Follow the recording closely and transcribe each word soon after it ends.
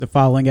The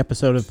following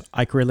episode of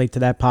I Can Relate to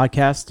That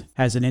podcast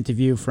has an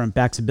interview from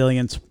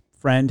Baxabillion's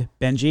friend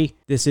Benji.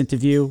 This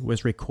interview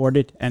was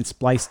recorded and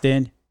spliced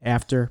in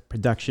after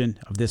production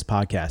of this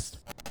podcast.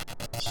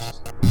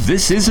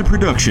 This is a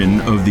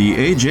production of the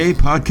AJ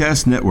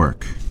Podcast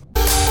Network.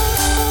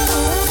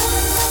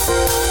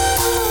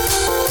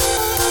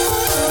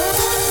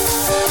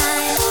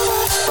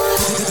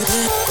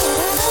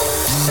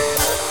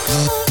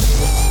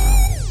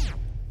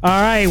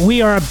 All right,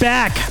 we are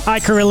back. I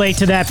Can Relate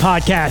to That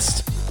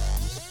podcast.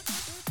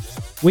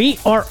 We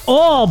are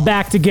all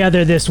back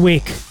together this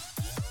week.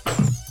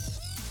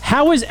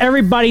 How was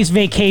everybody's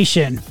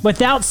vacation?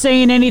 Without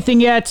saying anything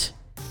yet,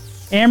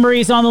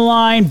 Amory's on the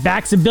line,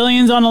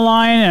 Baxabillion's on the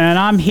line, and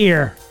I'm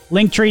here.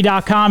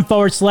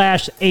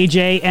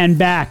 Linktree.com/AJ and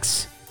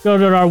Bax. Go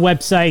to our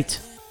website.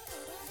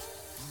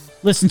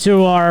 Listen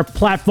to our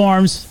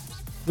platforms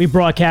we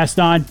broadcast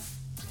on.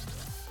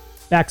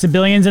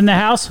 Baxabillion's in the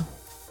house.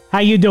 How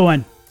you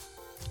doing?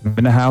 I'm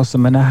in the house.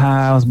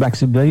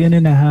 Baxabillion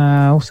in the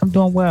house. I'm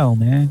doing well,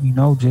 man.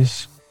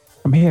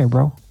 I'm here,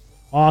 bro.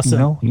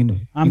 Awesome.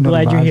 I'm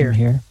glad you're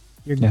here.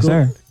 You're yes,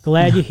 sir.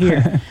 Glad you're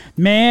here.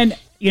 Man,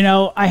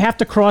 I have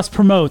to cross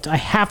promote.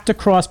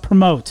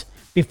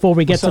 Before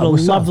we get to the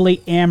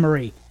lovely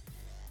Amory.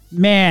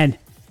 Man,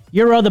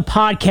 your other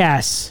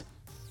podcasts.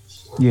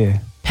 Yeah.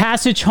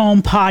 Passage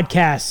Home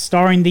Podcast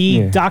starring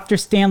the Dr.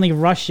 Stanley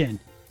Russian.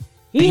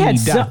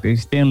 Dr.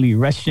 Stanley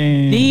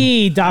Russian.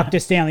 The Dr.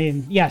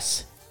 Stanley,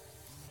 yes.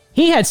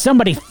 He had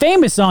somebody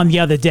famous on the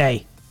other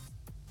day.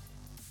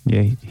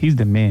 Yeah, he's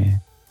the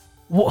man.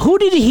 Who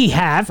did he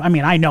have? I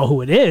mean, I know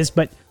who it is,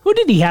 but who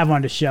did he have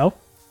on the show?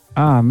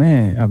 Ah,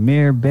 man,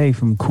 Amir Bey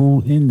from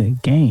Kool in the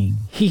Gang.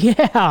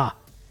 Yeah,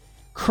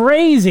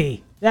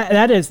 crazy.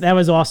 That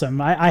was awesome.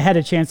 I had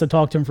a chance to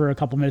talk to him for a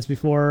couple minutes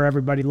before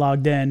everybody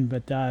logged in,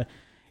 but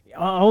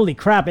holy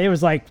crap, it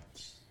was like,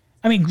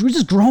 I mean, we're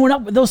just growing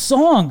up with those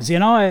songs,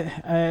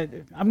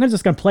 I'm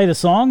just going to play the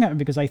song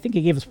because I think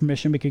he gave us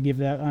permission. We could give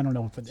that, I don't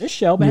know, for this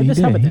show, but yeah,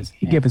 how about this?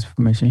 He gave us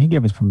permission.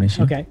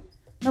 Okay.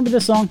 Remember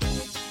this song?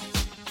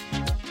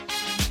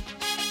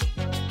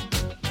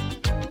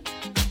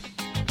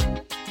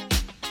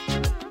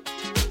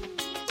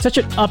 Such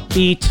an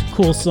upbeat,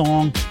 cool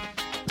song.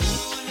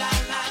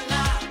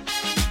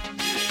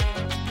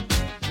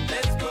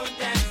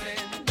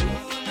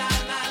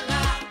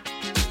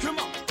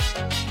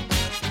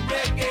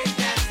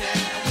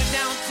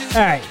 All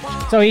right,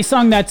 so he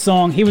sung that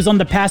song. He was on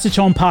the Passage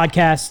Home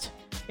podcast.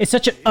 It's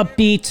such an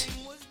upbeat,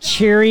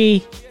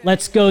 cheery,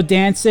 let's go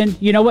dancing.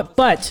 You know what?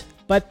 But,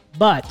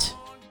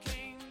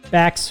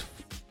 Bax,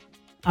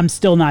 I'm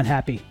still not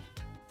happy.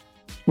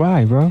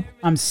 Why, bro?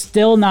 I'm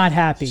still not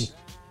happy.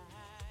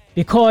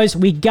 Because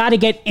we got to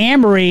get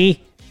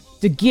Amory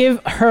to give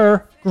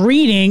her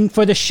greeting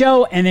for the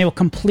show, and they will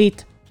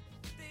complete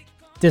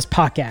this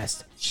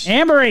podcast.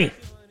 Amory!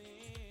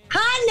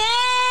 Honey,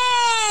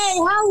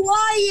 how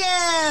are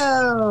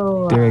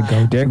you? There you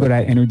go. There go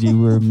that energy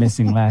we were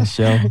missing last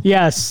show.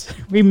 Yes,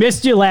 we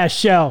missed you last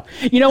show.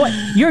 You know what?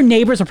 Your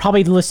neighbors are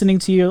probably listening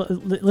to you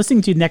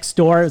next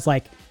door. It's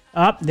like,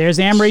 there's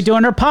Amory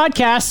doing her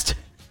podcast.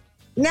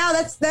 No,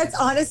 that's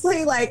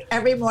honestly like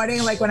every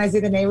morning, like when I see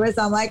the neighbors,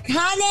 I'm like,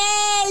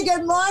 honey,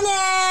 good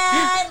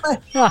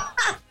morning.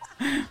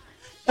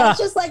 That's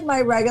just like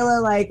my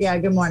regular,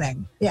 good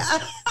morning. Yeah.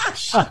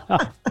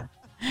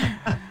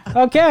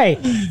 Okay.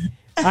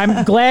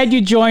 I'm glad you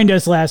joined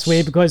us last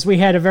week because we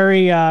had a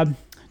very,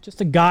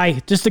 just a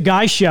guy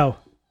show.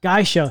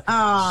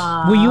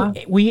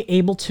 Aww. Were you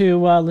able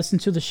to listen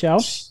to the show?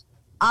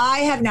 I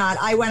have not.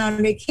 I went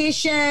on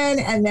vacation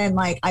and then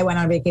I went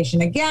on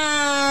vacation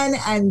again.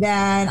 And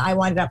then I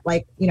wound up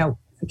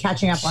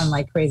catching up on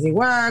crazy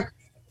work.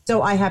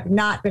 So I have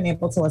not been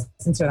able to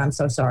listen to it. I'm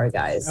so sorry,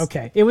 guys.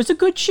 Okay. It was a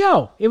good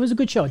show.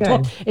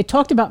 Good. It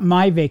talked about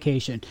my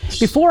vacation.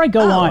 Before I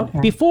go on,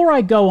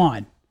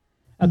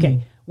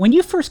 okay. When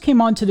you first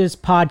came onto this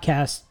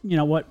podcast,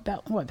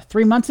 about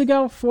 3 months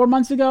ago, 4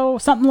 months ago,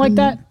 something like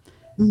that,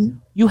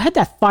 you had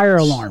that fire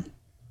alarm.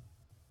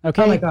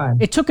 Okay. Oh my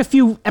God. It took a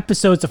few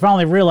episodes to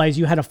finally realize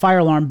you had a fire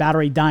alarm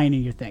battery dying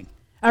in your thing.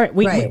 All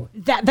right.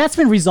 That's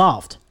been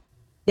resolved.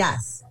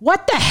 Yes.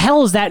 What the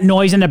hell is that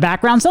noise in the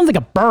background? Sounds like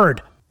a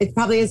bird. It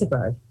probably is a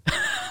bird.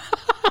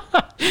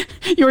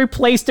 You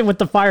replaced it with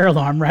the fire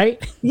alarm,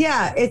 right?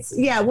 Yeah.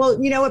 Well,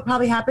 what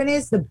probably happened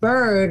is the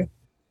bird,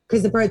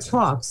 because the bird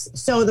talks.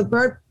 So the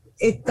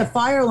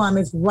fire alarm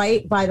is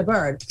right by the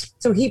bird.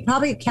 So he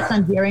probably kept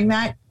on hearing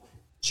that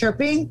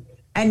chirping.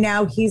 And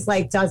now he's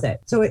does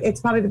it. So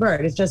it's probably the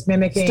bird. It's just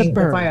mimicking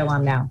the fire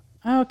alarm now.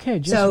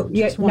 Okay. So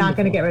you're not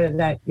going to get rid of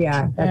that.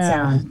 Yeah, that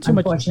sound,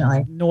 unfortunately.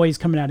 Much noise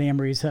coming out of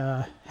Amory's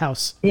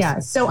house. Yeah.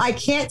 So I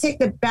can't take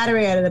the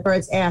battery out of the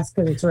bird's ass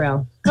because it's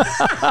real.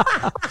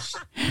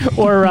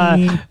 Or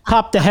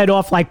pop the head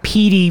off like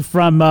Petey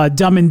from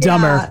Dumb and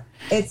Dumber. Yeah,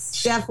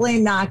 it's definitely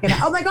not going to.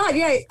 Oh, my God.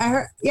 Yeah, I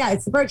heard. Yeah,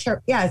 it's the bird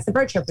chirp. Yeah, it's the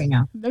bird chirping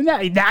now.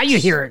 Now you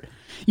hear it.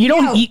 You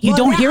don't you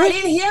don't hear I it?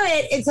 didn't hear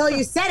it until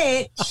you said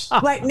it,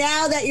 but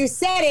now that you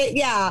said it,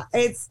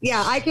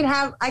 I could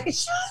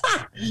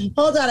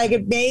hold on. I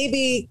could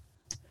maybe,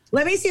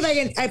 let me see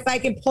if I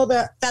can pull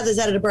the feathers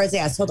out of the bird's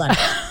ass. Hold on.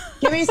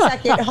 Give me a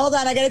second. Hold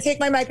on. I got to take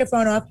my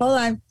microphone off. Hold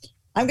on.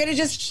 I'm going to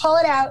just pull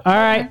it out. All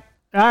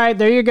right.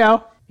 There you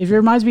go. It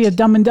reminds me of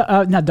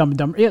not Dumb and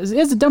Dumber. Is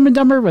it Dumb and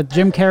Dumber with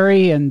Jim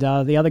Carrey and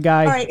the other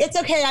guy? All right. It's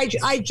okay.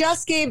 I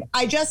just gave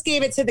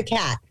it to the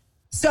cat.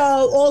 So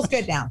all's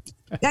good now.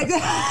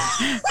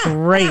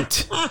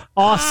 Great.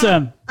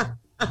 Awesome.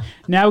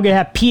 Now we're going to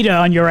have PETA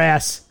on your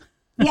ass.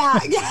 Yeah.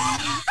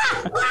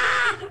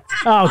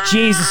 Oh,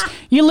 Jesus.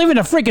 You live in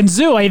a freaking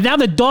zoo. Now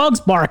the dog's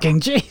barking.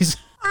 Jeez.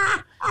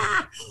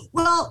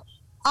 Well,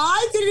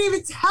 I didn't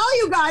even tell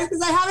you guys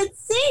because I haven't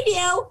seen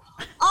you.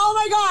 Oh,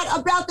 my God.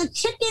 About the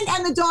chicken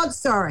and the dog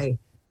story.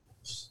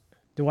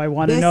 Do I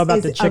want to know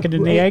about the chicken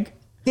and the egg?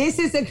 This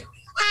is a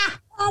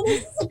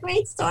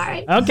great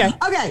story. Okay.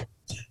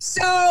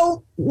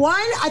 So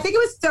I think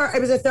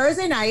it was a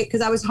Thursday night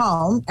because I was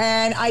home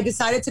and I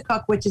decided to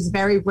cook, which is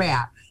very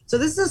rare. So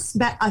this is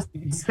a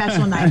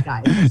special night,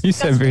 guys. You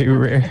said very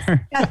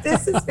rare. Yeah,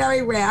 this is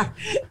very rare.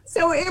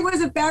 So it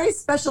was a very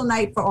special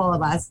night for all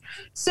of us.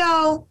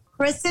 So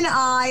Chris and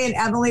I and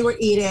Emily were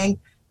eating.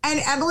 And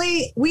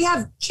Emily, we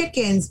have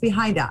chickens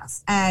behind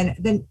us. And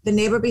the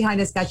neighbor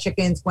behind us got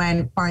chickens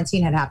when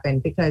quarantine had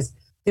happened because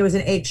there was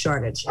an egg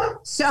shortage.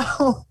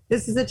 So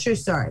this is a true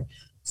story.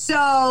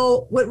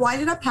 So what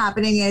ended up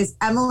happening is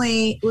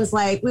Emily was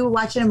like, we were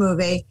watching a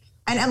movie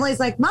and Emily's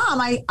like, Mom,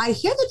 I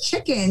hear the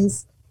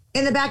chickens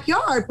in the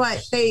backyard,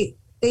 but they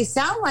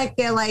sound like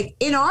they're like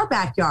in our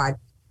backyard.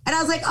 And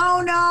I was like,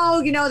 oh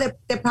no,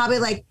 they're probably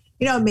like,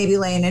 maybe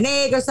laying an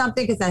egg or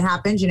something because that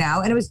happens,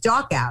 and it was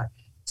dark out.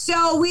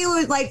 So we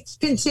were like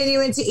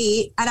continuing to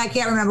eat and I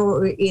can't remember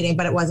what we were eating,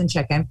 but it wasn't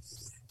chicken.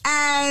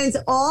 And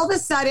all of a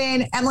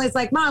sudden Emily's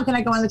like, Mom, can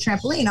I go on the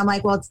trampoline? I'm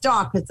like, well, it's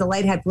dark because the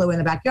light had blue in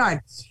the backyard.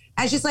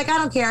 And she's like, I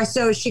don't care.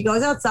 So she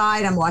goes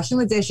outside. I'm washing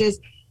the dishes.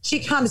 She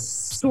comes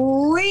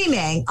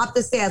screaming up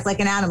the stairs like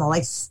an animal,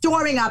 like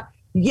storming up,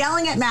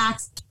 yelling at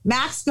Max.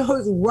 Max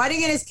goes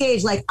running in his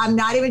cage. Like, I'm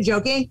not even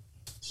joking.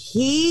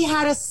 He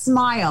had a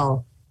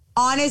smile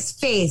on his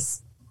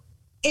face.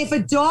 If a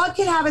dog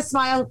can have a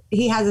smile,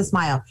 he has a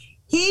smile.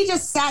 He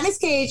just sat in his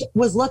cage,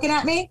 was looking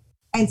at me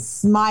and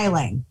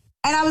smiling.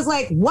 And I was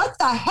like, what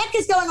the heck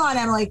is going on,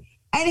 Emily?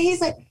 And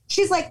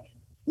she's like,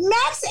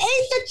 Max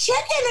ate the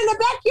chicken in the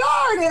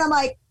backyard. And I'm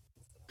like,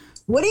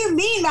 what do you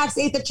mean Max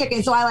ate the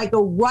chicken? So I like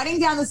go running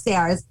down the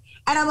stairs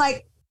and I'm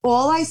like,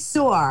 all I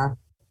saw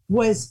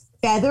was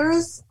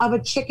feathers of a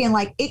chicken.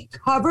 Like it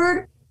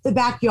covered the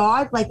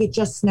backyard like it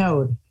just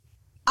snowed.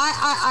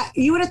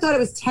 You would have thought it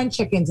was 10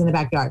 chickens in the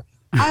backyard.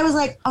 I was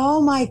like, oh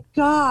my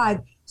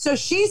God. So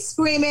she's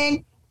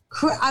screaming.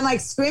 I'm like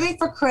screaming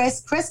for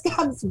Chris. Chris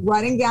comes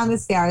running down the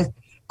stairs.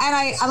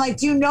 And I'm like,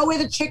 do you know where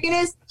the chicken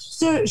is?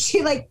 So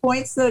she like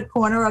points to the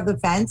corner of the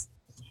fence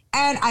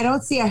and I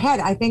don't see a head.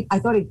 I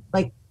thought he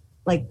like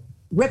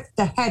ripped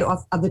the head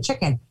off of the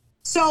chicken.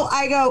 So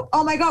I go,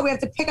 oh my God, we have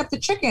to pick up the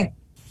chicken.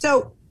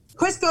 So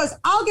Chris goes,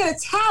 I'll get a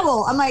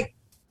towel. I'm like,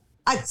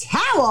 a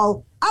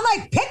towel? I'm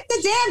like, pick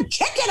the damn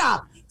chicken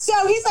up. So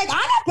he's like, I'm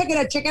not picking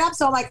a chicken up.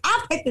 So I'm like,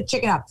 I'll pick the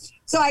chicken up.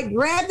 So I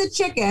grab the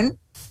chicken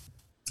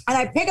and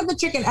I pick up the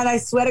chicken and I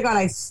swear to God,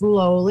 I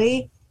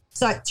slowly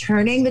start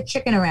turning the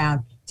chicken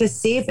around to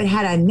see if it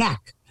had a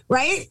neck,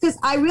 right? Because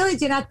I really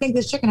did not think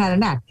this chicken had a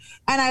neck.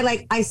 And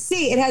I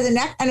see it has a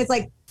neck and it's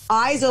like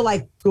eyes are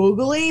like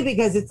googly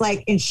because it's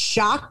like in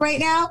shock right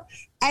now.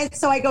 And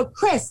so I go,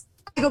 Chris,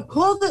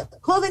 call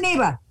the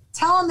neighbor,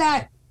 tell him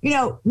that,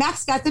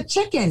 Max got the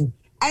chicken.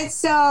 And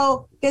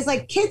so there's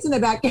like kids in the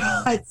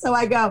backyard. So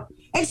I go,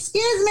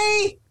 excuse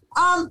me,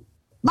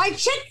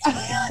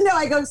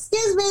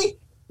 excuse me,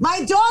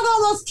 my dog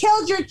almost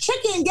killed your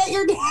chicken. Get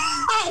your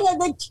dad. And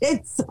the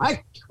kids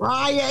start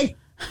crying.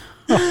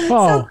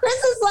 So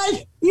Chris is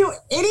like, you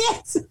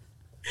idiot.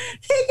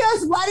 He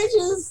goes, why did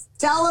you just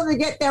tell them to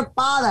get their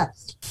father?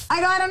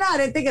 I go, I don't know. I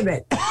didn't think of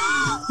it.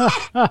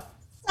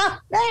 So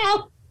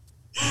now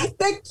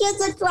the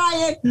kids are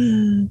crying.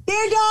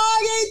 Their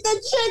dog ate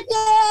the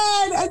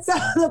chicken. And so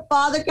the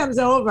father comes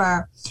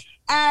over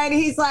and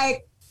he's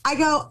like, I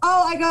go,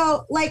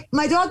 like,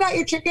 my dog got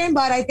your chicken,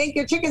 but I think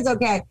your chicken's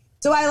okay.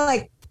 So I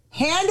like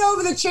hand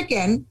over the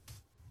chicken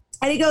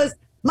and he goes,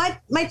 my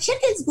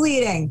chicken's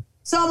bleeding.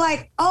 So I'm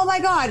like, oh my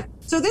God.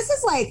 So this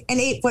is like an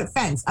 8-foot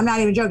fence. I'm not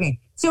even joking.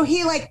 So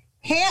he like,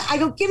 I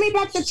go, give me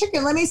back the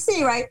chicken. Let me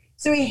see, right?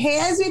 So he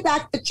hands me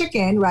back the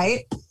chicken,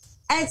 right?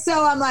 And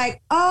so I'm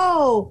like,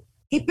 oh,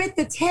 he bit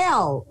the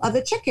tail of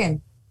the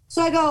chicken.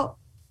 So I go,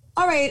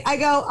 all right. I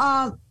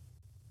go,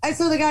 and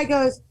so the guy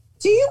goes,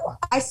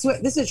 I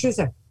swear, this is true,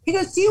 sir. He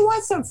goes, do you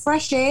want some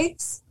fresh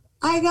eggs?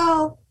 I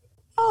go,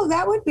 oh,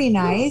 that would be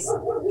nice.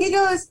 He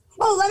goes,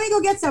 oh, let me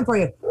go get some for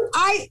you.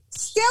 I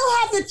still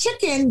have the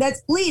chicken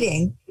that's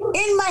bleeding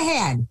in my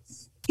hand.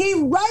 He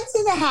runs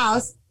in the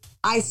house.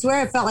 I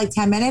swear it felt like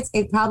 10 minutes.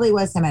 It probably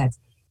was 10 minutes.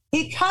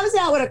 He comes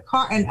out with a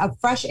carton of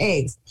fresh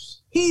eggs.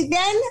 He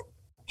then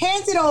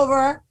hands it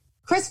over.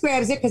 Chris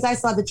grabs it because I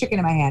still have the chicken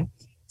in my hand.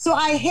 So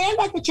I hand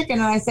back the chicken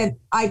and I said,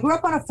 I grew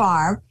up on a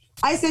farm.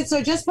 I said,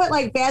 so just put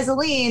like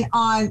Vaseline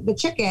on the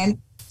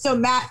chicken so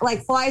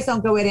like flies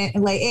don't go in it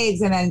and lay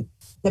eggs and then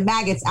the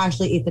maggots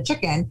actually eat the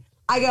chicken.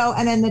 I go,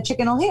 and then the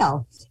chicken will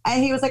heal.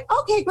 And he was like,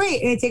 okay,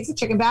 great. And he takes the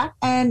chicken back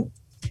and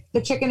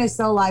the chicken is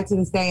still alive to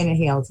this day and it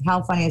healed.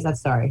 How funny is that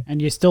story?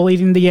 And you're still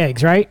eating the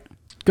eggs, right?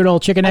 Good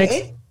old chicken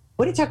eggs?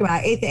 What are you talking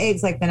about? I ate the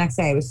eggs like the next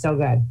day. It was so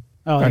good.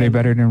 Oh, Are they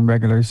better than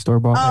regular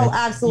store-bought Oh, eggs?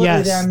 absolutely.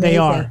 Yes, They're amazing. they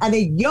are. And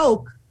the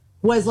yolk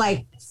was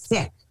like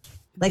thick.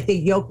 Like the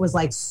yolk was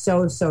like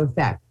so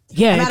thick.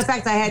 Yeah. As a matter of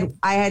fact,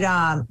 I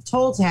had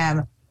told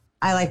him,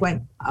 I like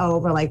went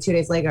over like 2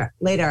 days later,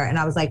 and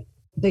I was like,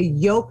 the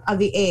yolk of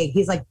the egg,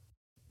 he's like,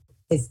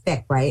 is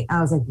thick, right?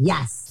 I was like,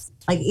 yes.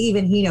 Like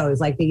even he knows,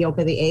 like the yolk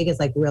of the egg is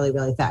like really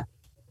thick.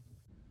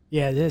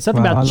 Yeah, there's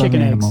something Well, about I chicken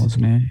love eggs. animals,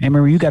 man. Hey,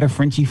 Marie, you got a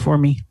Frenchie for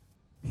me?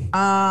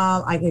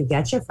 I could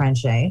get you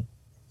Frenchie.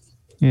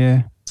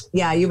 Yeah,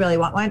 Yeah, you really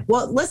want one?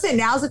 Well, listen,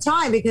 now's the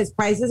time because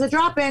prices are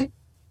dropping.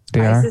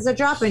 they are. Prices are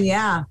dropping,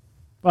 yeah.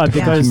 Well, The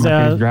because Frenchie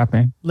market is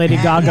dropping. Lady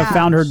Yeah, Gaga yeah,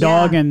 found her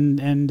dog yeah.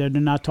 and they're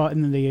not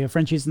talking, the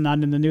Frenchie's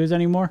not in the news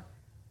anymore.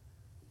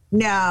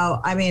 No,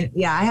 I mean,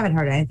 yeah, I haven't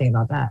heard anything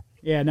about that.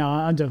 Yeah, no,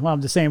 I'm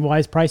just saying, why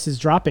is prices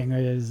dropping?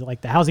 Is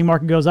like the housing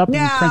market goes up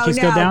and Frenchies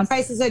go down?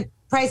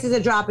 Prices are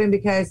dropping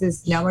because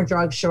there's no more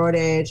drug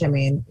shortage. I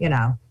mean,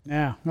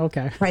 Yeah,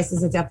 okay.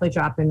 prices are definitely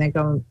dropping. They're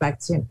going back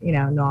to,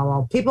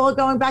 normal. People are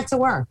going back to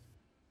work.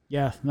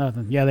 Yeah,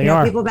 nothing. Yeah, they You know,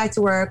 are. people back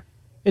to work.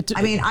 It's,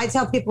 I mean, I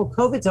tell people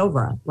COVID's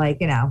over. Like,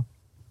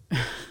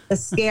 the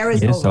scare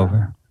is It's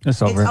over.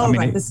 It's over. over. I mean,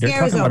 The they're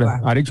scare is talking about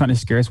over. Are they trying to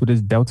scare us with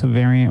this Delta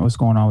variant? What's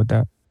going on with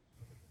that?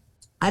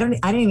 I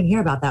didn't even hear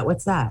about that.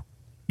 What's that?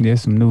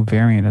 There's some new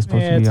variant that's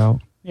supposed to be out.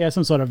 yeah,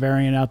 some sort of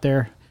variant out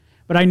there.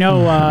 But I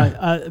know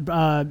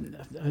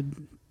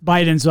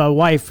Biden's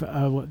wife,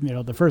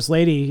 the first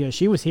lady,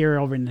 she was here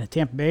over in the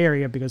Tampa Bay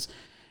area because,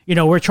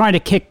 we're trying to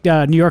kick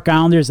New York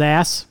Islanders'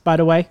 ass, by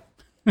the way.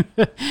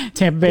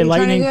 Tampa Bay What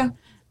are you trying to Lightning. do?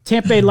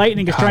 Tampa Bay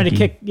Lightning is trying to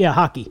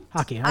Hockey. kick,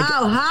 hockey.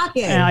 Oh,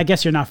 hockey. I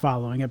guess you're not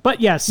following it,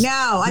 but yes.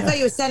 No, I thought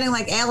you were sending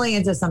like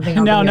aliens or something.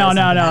 over No. here or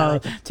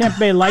something. Like, Tampa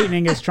Bay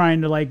Lightning is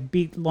trying to like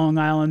beat Long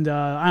Island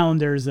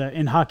Islanders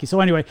in hockey.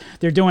 So anyway,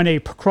 they're doing a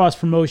cross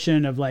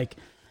promotion of like,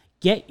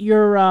 get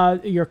your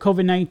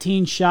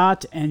COVID-19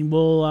 shot, and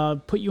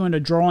we'll put you in a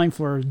drawing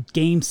for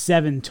Game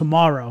 7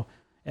 tomorrow.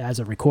 As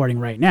a recording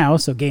right now,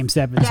 so Game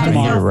 7 is That's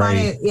tomorrow. so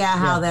Right. funny. Yeah,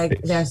 how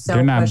they're so.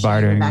 They're not pushing the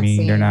bothering me.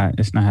 vaccine. They're not.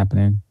 It's not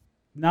happening.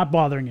 Not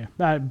bothering you.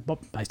 I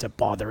said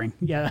bothering.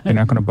 Yeah. They're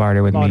not going to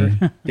bother with me.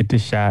 Bother. Get the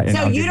shot. And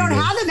So I'll you give don't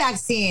this. have the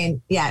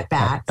vaccine yet,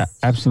 Bats.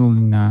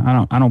 Absolutely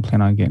not. I don't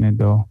plan on getting it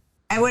though.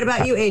 And what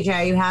about you,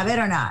 AJ? You have it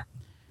or not?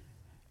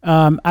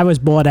 I was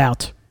bought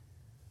out.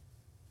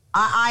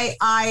 I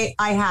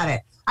had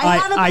it. I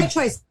have it by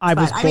choice. I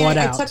was but, I bought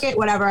out. I took it,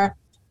 whatever.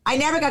 I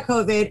never got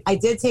COVID. I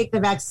did take the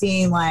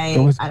vaccine, like, I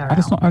don't know. I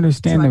just don't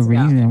understand the 2 months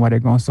ago. reason why they're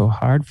going so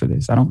hard for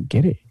this. I don't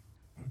get it.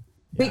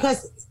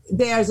 Because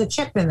there's a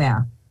chip in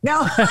there. No,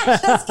 I'm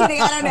just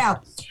kidding. I don't know.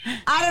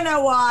 I don't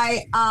know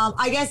why.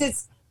 I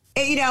guess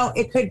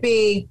it could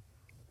be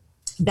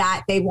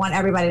that they want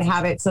everybody to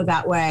have it so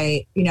that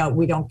way,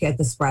 we don't get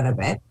the spread of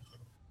it.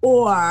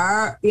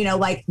 Or,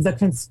 like the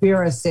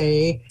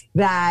conspiracy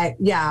that,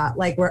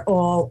 like we're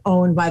all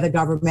owned by the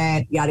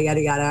government, yada,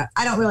 yada, yada.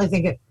 I don't really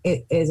think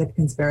it is a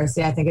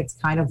conspiracy. I think it's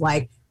kind of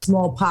like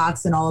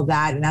smallpox and all of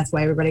that. And that's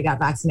why everybody got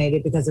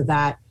vaccinated because of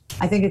that.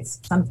 I think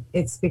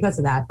it's because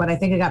of that. But I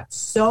think it got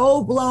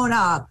so blown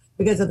up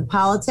because of the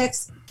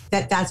politics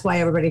that's why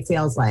everybody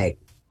feels like.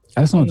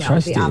 I just don't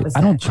trust the it. opposite.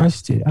 I don't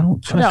trust it. I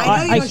don't trust No, it. I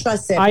know you don't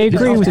trust it. I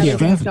because agree of with you.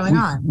 everything that's going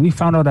on. We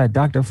found out that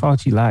Dr.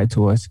 Fauci lied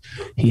to us.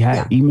 He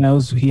had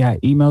emails. He had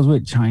emails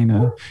with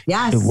China.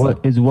 Yes.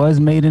 It was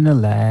made in the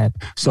lab.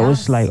 So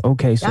Yes. it's like,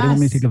 okay, so they want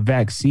me to Yes. take a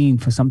vaccine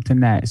for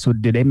something so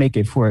did they make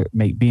it for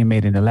it being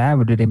made in the lab,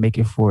 or did they make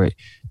it for it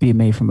being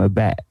made from a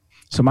bat?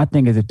 So my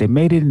thing is, if they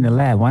made it in the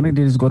lab, why don't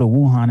they just go to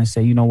Wuhan and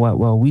say, you know what?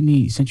 Well,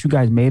 since you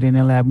guys made it in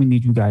the lab, we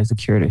need you guys to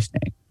cure this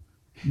thing.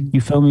 You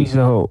feel me?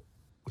 So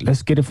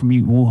let's get it from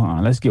you,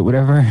 Wuhan. Let's get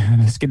whatever.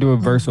 Let's get the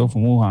reversal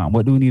from Wuhan.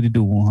 What do we need to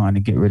do, Wuhan, to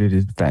get rid of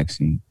this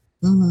vaccine?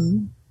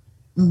 Mm-hmm.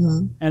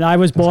 Mm-hmm. And I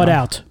was bought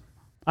out.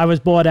 I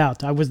was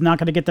not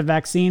going to get the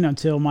vaccine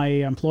until my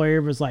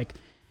employer was like,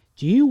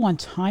 do you want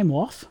time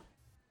off?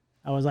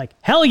 I was like,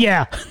 hell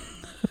yeah.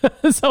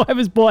 So I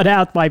was bought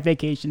out by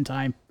vacation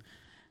time.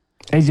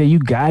 AJ, you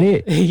got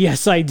it?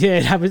 Yes, I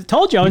did.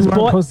 Told you I was You weren't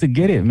bought. supposed to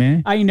get it,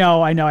 man. I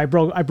know. I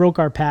broke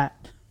our pat.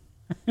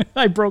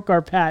 I broke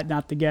our pat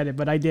not to get it,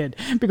 but I did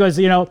because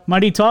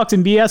money talks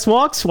and BS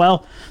walks.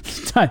 Well,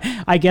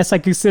 I guess I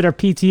consider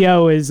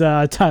PTO as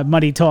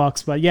money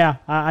talks, but yeah,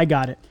 I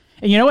got it.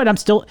 And you know what? I'm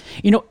still,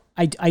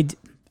 I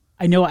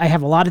know I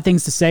have a lot of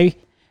things to say,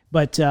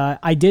 but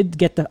I did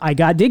get the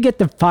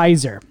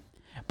Pfizer,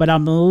 but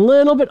I'm a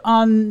little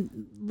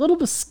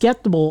bit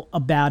skeptical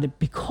about it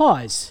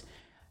because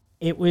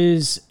it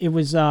was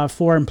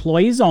for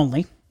employees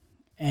only.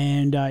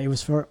 And it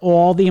was for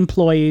all the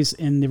employees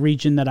in the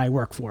region that I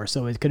work for.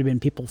 So it could have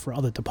been people for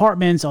other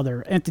departments,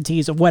 other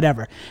entities, or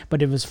whatever.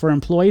 But it was for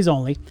employees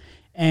only.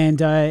 And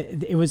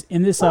it was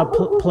in this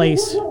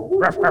place.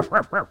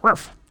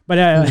 But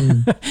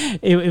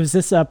it was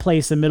this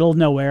place in the middle of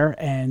nowhere.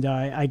 And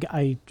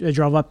I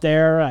drove up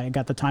there. I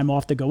got the time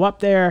off to go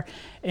up there.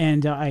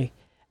 But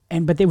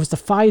it was the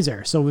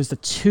Pfizer. So it was the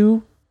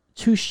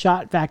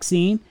two-shot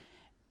vaccine.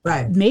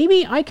 Right.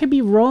 Maybe I could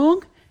be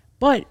wrong.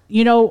 But,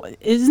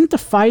 isn't the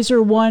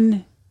Pfizer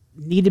one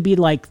need to be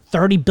like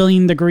 30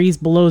 billion degrees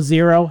below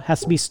zero? Has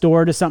to be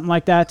stored or something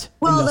like that?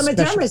 Well, the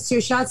Moderna is 2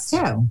 shots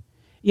too.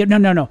 Yeah,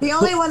 no. The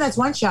only one that's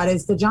 1 shot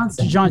is the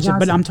Johnson. Johnson.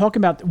 But I'm talking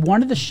about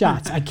one of the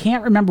shots. I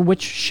can't remember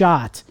which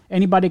shot.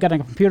 Anybody got a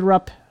computer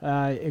up?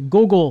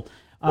 Google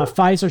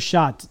Pfizer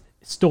shot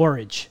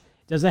storage.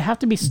 Does it have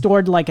to be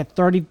stored like at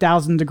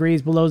 30,000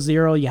 degrees below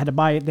zero?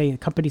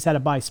 Companies had to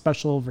buy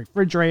special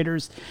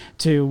refrigerators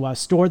to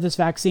store this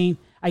vaccine.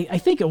 I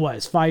think it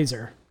was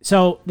Pfizer.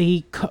 So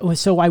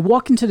I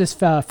walk into this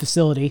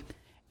facility,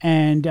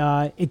 and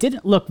it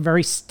didn't look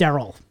very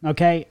sterile.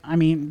 Okay, I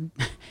mean,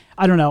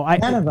 I don't know.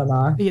 None of them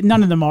are.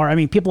 None of them are. I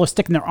mean, people are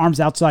sticking their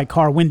arms outside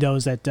car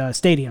windows at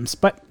stadiums,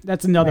 but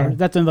that's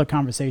another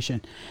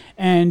conversation.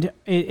 And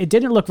it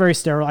didn't look very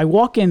sterile. I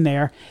walk in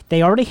there.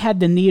 They already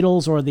had the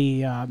needles or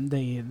the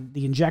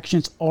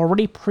injections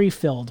already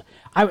pre-filled.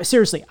 I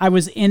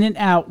was in and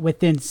out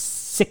within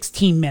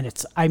 16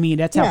 minutes. I mean,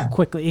 that's how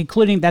quickly,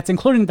 including the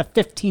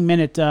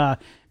 15-minute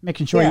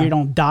making sure you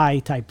don't die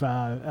type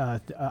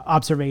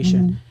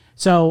observation. Mm-hmm.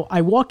 So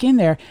I walk in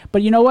there,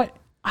 but you know what?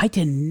 I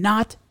did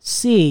not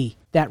see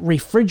that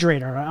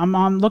refrigerator.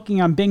 I'm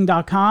looking on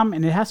Bing.com,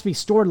 and it has to be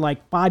stored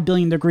like 5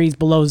 billion degrees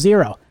below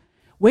zero.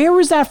 Where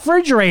was that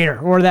refrigerator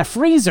or that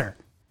freezer?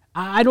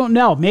 I don't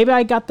know. Maybe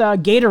I got the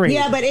Gatorade.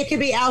 Yeah, but it could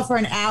be out for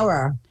an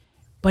hour.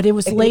 But it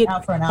was late.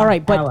 All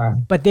right,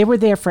 but they were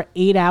there for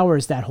 8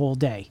 hours that whole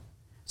day.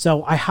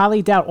 So I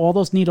highly doubt all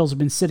those needles have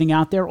been sitting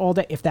out there all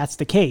day, if that's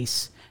the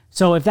case.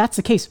 So if that's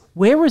the case,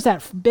 where was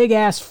that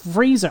big-ass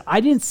freezer?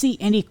 I didn't see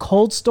any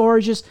cold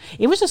storages.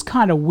 It was just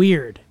kind of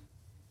weird,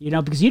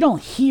 because you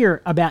don't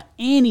hear about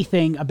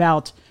anything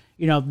about,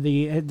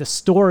 the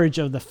storage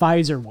of the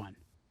Pfizer one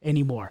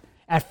anymore.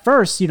 At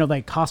first,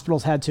 like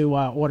hospitals had to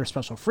order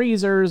special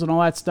freezers and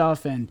all that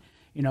stuff, and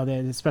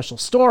the special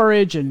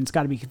storage, and it's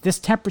got to be this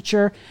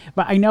temperature.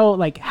 But I know,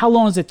 like, how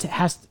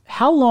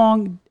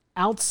long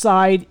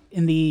outside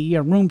in the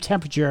room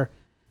temperature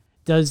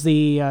does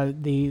the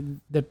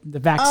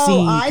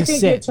vaccine? Oh, I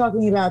think you're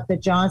talking about the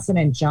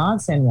Johnson &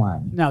 Johnson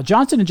one. No,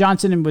 Johnson &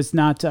 Johnson was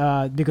not,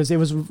 because it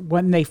was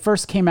when they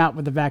first came out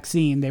with the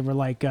vaccine, they were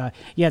like,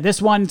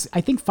 this one's,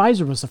 I think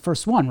Pfizer was the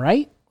first one,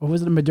 right? Or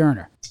was it a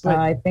Moderna? But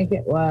I think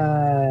it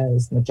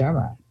was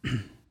Moderna.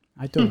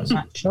 I thought it was. I'm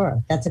not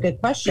sure. That's a good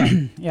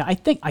question. Yeah, I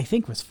think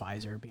it was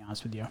Pfizer, to be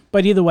honest with you.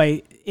 But either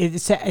way,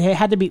 it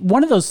had to be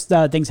one of those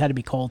things had to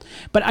be cold.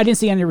 But I didn't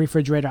see any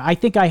refrigerator. I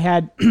think I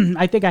had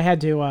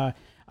to.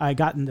 I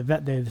gotten the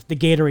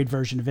Gatorade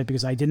version of it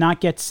because I did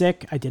not get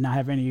sick. I did not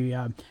have any.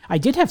 I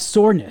did have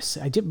soreness.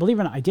 I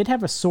did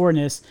have a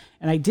soreness,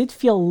 and I did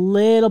feel a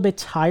little bit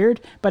tired.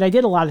 But I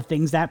did a lot of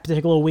things that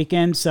particular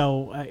weekend,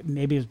 so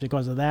maybe it was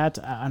because of that.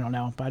 I don't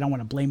know, but I don't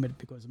want to blame it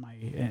because of my,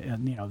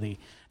 the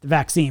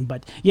vaccine.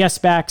 But yes,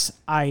 Bax,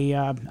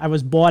 I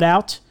was bought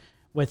out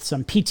with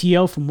some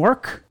PTO from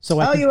work.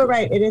 So you were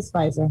right. It is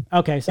Pfizer.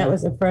 Okay, so that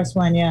was the first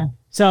one. Yeah.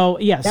 So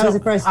yeah, that was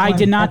the first one. I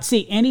did not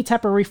see any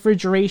type of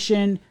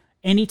refrigeration,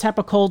 any type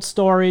of cold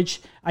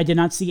storage. I did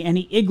not see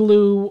any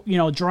igloo,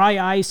 dry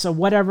ice or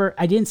whatever.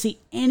 I didn't see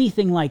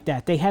anything like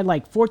that. They had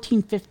like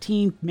 14,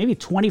 15, maybe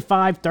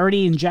 25,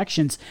 30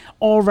 injections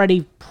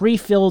already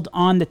pre-filled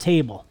on the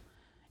table.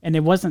 And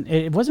it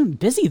wasn't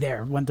busy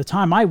there when the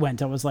time I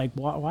went. I was like,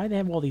 why do they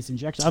have all these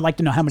injections? I'd like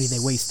to know how many they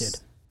wasted.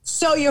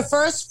 So your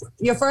first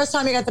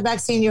time you got the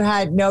vaccine, you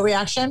had no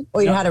reaction,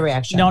 or you had a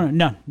reaction?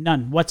 No,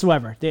 none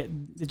whatsoever.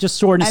 Just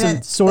soreness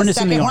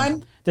in the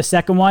arm. The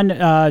second one,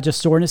 just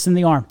soreness in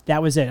the arm.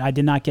 That was it. I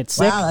did not get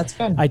sick. Wow, that's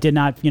good. I did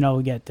not,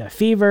 get the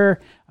fever.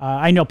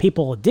 I know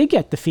people did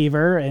get the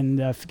fever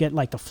and get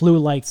like the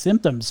flu-like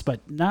symptoms,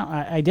 but no,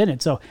 I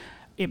didn't. So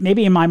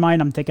maybe in my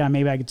mind, I'm thinking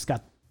maybe I just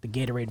got the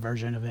Gatorade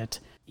version of it.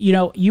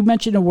 You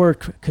mentioned the word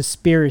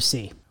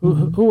conspiracy.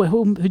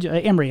 Who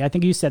Emery, I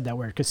think you said that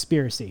word,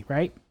 conspiracy,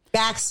 right?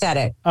 Bax said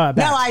it. No,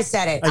 I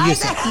said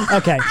it.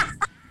 Okay.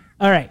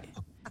 All right.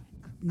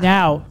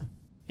 Now,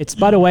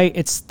 by the way,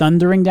 it's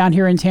thundering down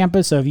here in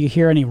Tampa. So if you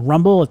hear any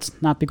rumble, it's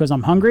not because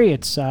I'm hungry.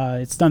 It's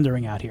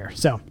thundering out here.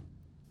 So,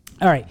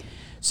 all right.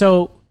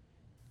 So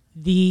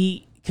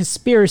the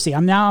conspiracy.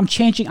 I'm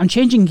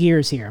changing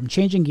gears here.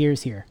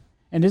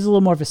 And this is a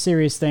little more of a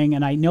serious thing.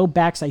 And I know,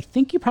 Bax, I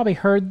think you probably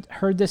heard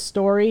this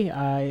story.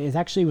 It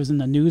actually was in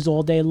the news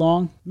all day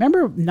long.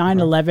 Remember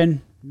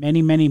 9/11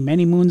 many, many,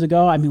 many moons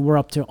ago? I mean, we're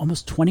up to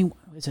almost 20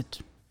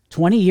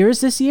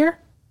 years this year?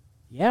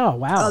 Yeah,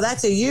 wow. Oh,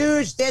 there's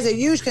a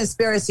huge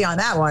conspiracy on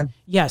that one.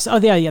 Yes. Oh,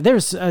 yeah.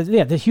 There's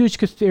the huge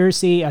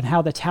conspiracy on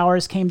how the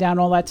towers came down,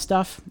 all that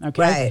stuff.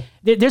 Okay.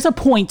 Right. There's a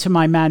point to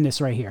my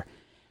madness right here.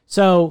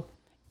 So,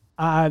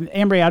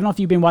 Ambry, I don't know if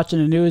you've been watching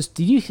the news.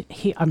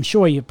 I'm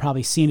sure you've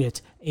probably seen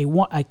it.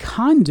 A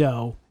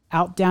condo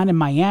out down in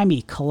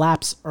Miami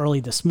collapsed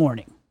early this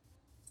morning.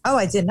 Oh,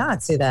 I did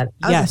not see that.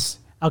 Yes,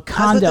 a I was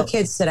condo. with the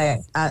kids today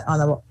at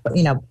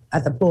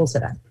the pool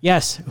today.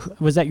 Yes,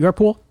 was that your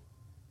pool?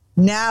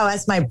 No,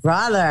 that's my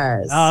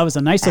brother's. Oh, it was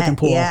a nice looking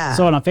pool. Yeah.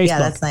 Saw it on Facebook. Yeah,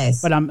 that's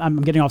nice. But I'm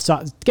getting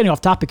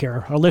off topic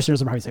here. Our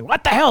listeners are probably saying,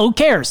 "What the hell? Who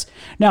cares?"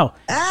 No.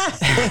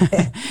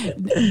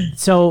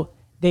 So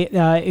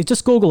they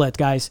just Google it,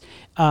 guys.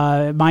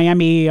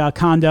 Miami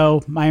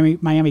condo,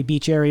 Miami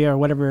Beach area or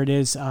whatever it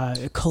is,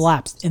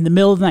 collapsed in the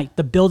middle of the night.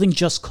 The building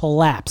just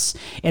collapsed.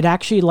 It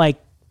actually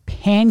like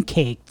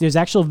pancaked. There's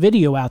actual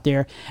video out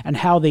there and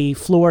how the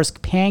floors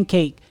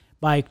pancake.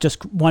 Like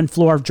just one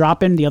floor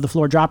dropping, the other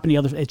floor dropping, the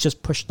other, it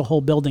just pushed the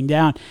whole building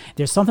down.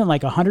 There's something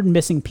like 100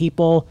 missing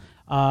people.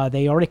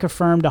 They already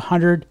confirmed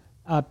 100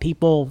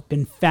 people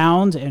been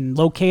found and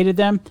located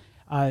them.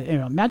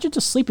 Imagine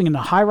just sleeping in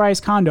a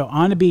high-rise condo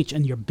on the beach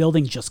and your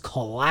building just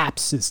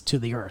collapses to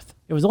the earth.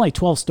 It was only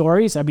 12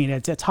 stories. I mean,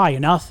 it's high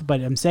enough,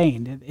 but I'm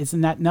saying, isn't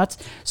that nuts?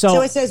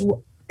 So it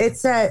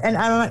said, and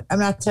I'm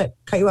not to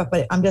cut you off,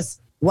 but I'm just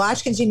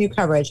watch continued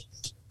coverage.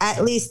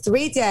 At least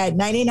 3 dead,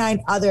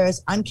 99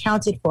 others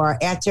unaccounted for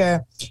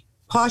after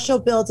partial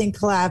building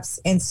collapse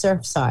in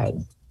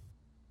Surfside.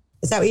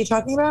 Is that what you're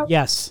talking about?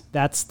 Yes,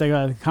 that's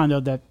the condo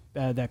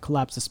that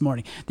collapsed this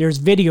morning. There's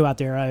video out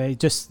there.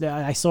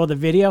 I saw the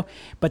video,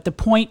 but the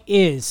point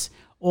is,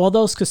 all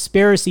those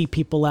conspiracy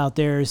people out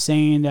there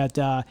saying that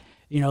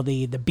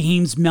the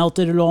beams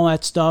melted and all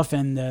that stuff,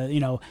 and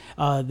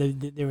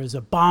there was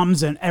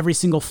bombs on every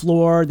single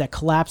floor that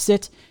collapsed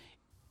it.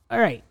 All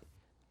right.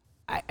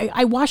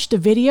 I watched the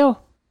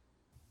video.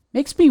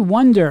 Makes me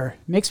wonder.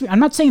 I'm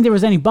not saying there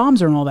was any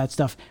bombs or all that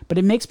stuff, but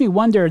it makes me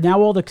wonder now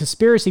all the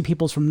conspiracy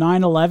peoples from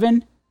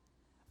 9/11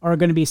 are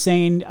going to be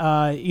saying,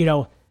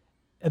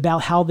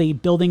 about how the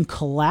building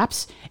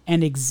collapsed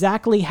and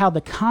exactly how the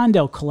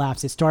condo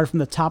collapsed. It started from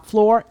the top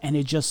floor and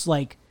it just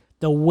like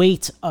the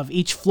weight of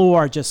each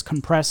floor just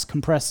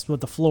compressed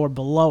with the floor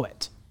below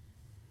it.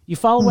 You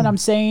follow what I'm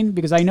saying?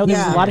 Because I know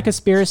there's a lot of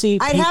conspiracy.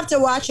 I'd have to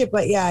watch it,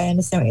 but yeah, I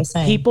understand what you're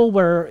saying. People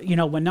were,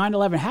 when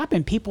 9/11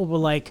 happened, people were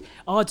like,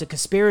 oh, it's a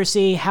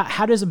conspiracy.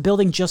 How does a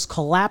building just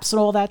collapse and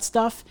all that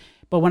stuff?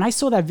 But when I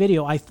saw that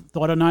video, I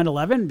thought of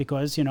 9/11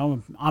 because,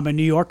 I'm a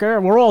New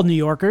Yorker. We're all New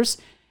Yorkers.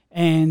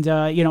 And,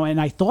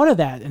 and I thought of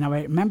that. And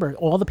I remember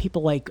all the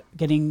people like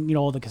getting,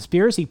 all the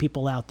conspiracy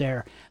people out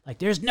there. Like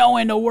there's no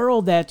way in the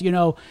world that,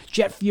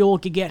 jet fuel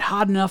could get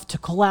hot enough to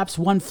collapse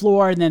one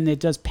floor and then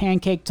it does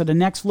pancake to the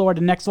next floor,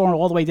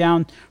 all the way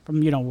down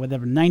from,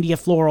 whatever, 90th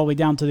floor all the way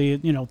down to the,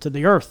 to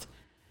the earth.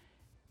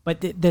 But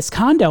this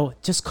condo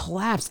just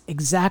collapsed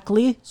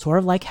exactly sort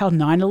of like how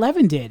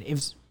 9/11 did. It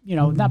was,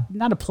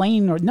 not a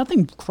plane or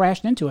nothing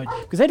crashed into it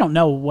because they don't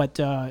know what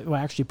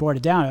actually brought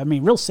it down. I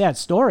mean, real sad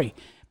story.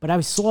 But I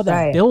saw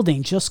that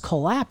building just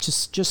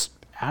collapse, just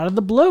out of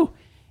the blue.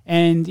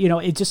 And,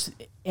 it just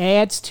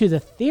adds to the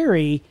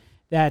theory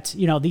that,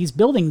 these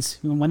buildings,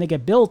 when they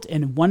get built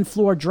and one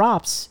floor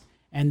drops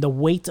and the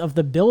weight of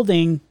the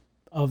building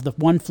of the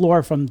one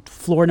floor from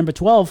floor number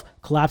 12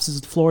 collapses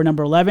to floor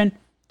number 11,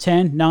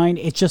 10, 9.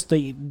 It's just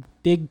the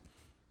big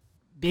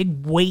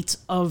weight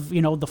of,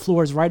 the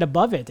floors right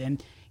above it.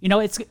 And,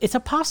 it's a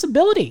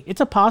possibility.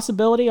 It's a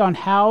possibility on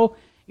how...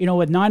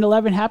 what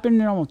 9/11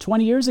 happened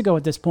 20 years ago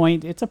at this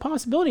point, it's a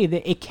possibility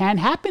that it can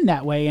happen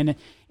that way. And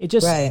it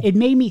just, it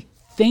made me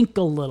think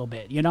a little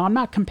bit. I'm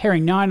not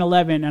comparing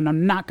 9/11 and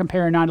I'm not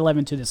comparing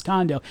 9/11 to this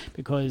condo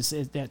because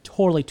they're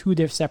totally two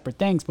different separate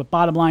things. But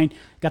bottom line,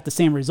 got the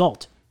same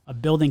result, a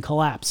building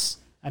collapse.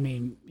 I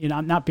mean,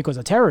 not because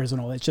of terrorism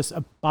and all, it's just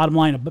a bottom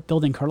line, a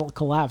building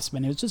collapse.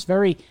 But it's just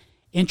very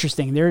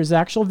interesting. There's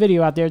actual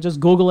video out there.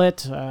 Just Google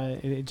it.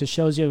 It just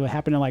shows you what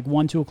happened at like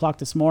 1, 2 o'clock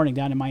this morning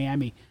down in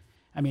Miami.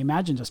 I mean,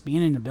 imagine just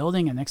being in a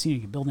building and next thing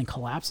your building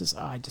collapses.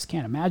 Oh, I just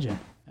can't imagine.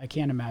 I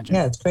can't imagine.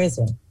 Yeah, it's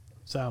crazy.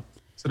 So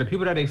the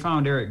people that they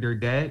found, they're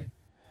dead,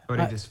 or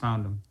they just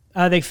found them?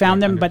 They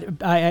found them,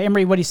 but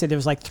Emery, what do you say? There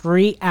was like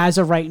 3 as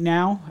of right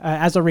now.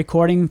 As of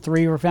recording,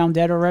 3 were found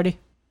dead already?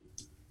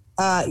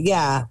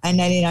 Yeah, and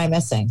 99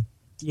 missing.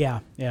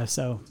 Yeah.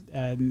 So,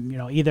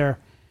 either,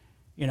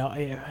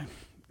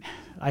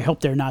 I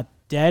hope they're not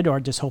dead or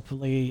just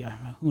hopefully,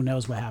 who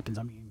knows what happens.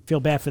 I mean, feel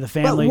bad for the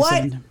families.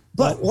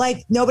 But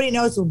like nobody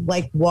knows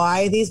like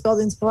why these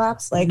buildings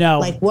collapsed. Like no.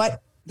 Like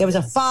what? There was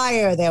a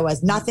fire. There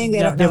was nothing. They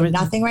don't know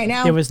nothing right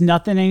now. There was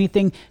nothing.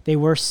 Anything. They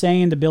were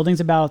saying the building's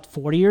about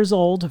 40 years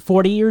old.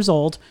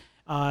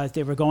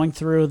 They were going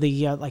through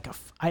the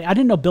I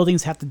didn't know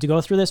buildings have to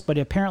go through this, but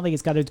apparently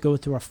it's got to go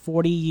through a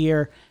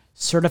 40-year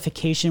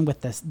certification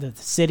with the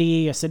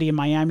city, a city of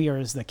Miami, or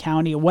is the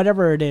county, or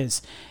whatever it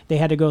is. They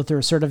had to go through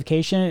a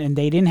certification, and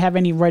they didn't have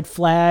any red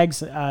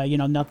flags,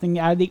 nothing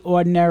out of the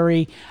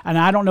ordinary. And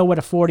I don't know what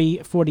a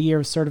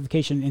 40-year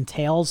certification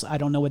entails. I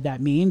don't know what that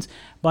means.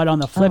 But on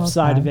the flip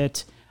side of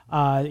it,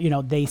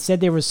 they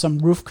said there was some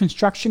roof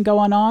construction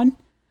going on.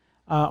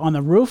 on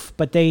the roof,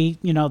 but they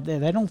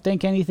don't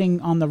think anything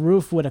on the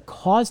roof would have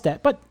caused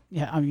that. But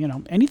yeah, I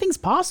mean, anything's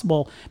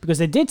possible because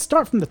they did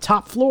start from the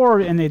top floor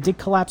and they did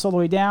collapse all the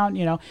way down,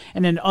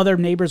 and then other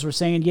neighbors were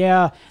saying,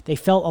 yeah, they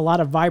felt a lot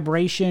of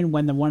vibration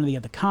when one of the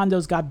other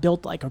condos got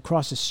built like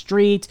across the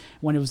street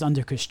when it was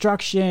under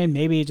construction.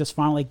 Maybe it just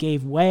finally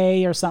gave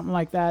way or something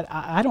like that.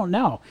 I don't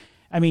know.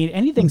 I mean,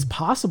 anything's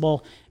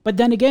possible, but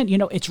then again,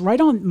 it's right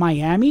on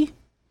Miami.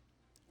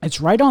 It's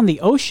right on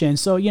the ocean.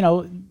 So,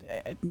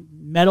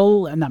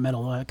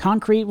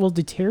 concrete will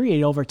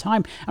deteriorate over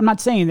time. I'm not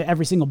saying that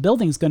every single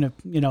building is going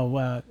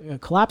to,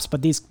 collapse,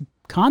 but these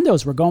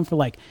condos were going for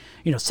like,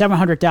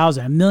 $700,000,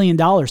 $1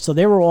 million. So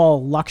they were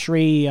all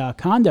luxury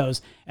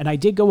condos. And I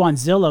did go on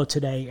Zillow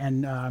today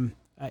and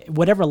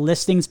whatever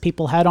listings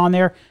people had on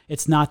there,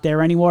 it's not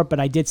there anymore. But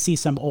I did see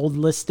some old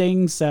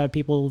listings,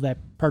 people that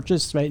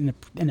purchased right in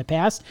the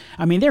past.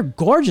 I mean, they're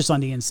gorgeous on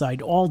the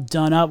inside, all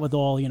done up with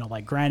all,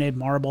 like granite,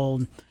 marble,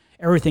 and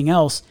everything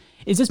else.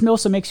 It just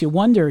also makes you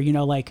wonder,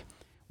 like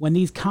when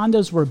these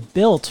condos were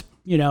built,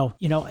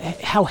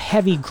 how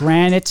heavy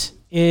granite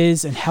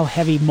is and how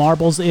heavy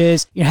marbles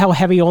is, how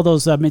heavy all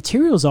those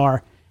materials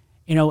are.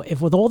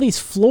 If with all these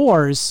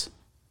floors,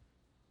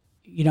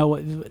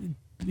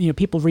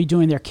 people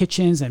redoing their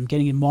kitchens and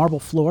getting in marble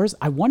floors,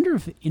 I wonder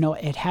if,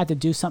 it had to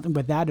do something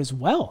with that as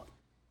well.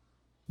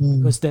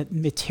 Because the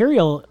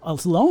material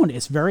alone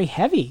is very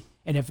heavy.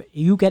 And if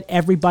you get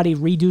everybody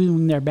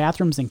redoing their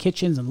bathrooms and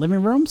kitchens and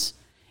living rooms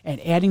and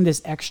adding this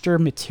extra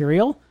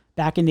material,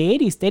 back in the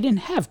 80s, they didn't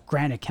have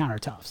granite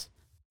countertops.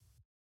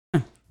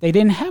 They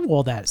didn't have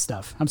all that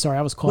stuff. I'm sorry,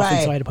 I was coughing,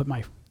 so I had to put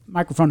my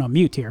microphone on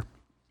mute here.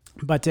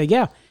 But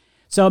yeah,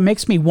 so it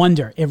makes me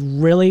wonder. It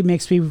really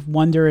makes me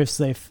wonder if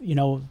the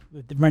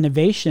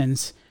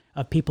renovations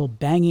of people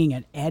banging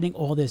and adding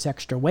all this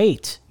extra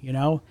weight,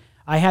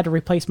 I had to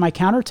replace my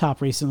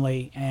countertop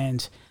recently,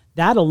 and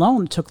that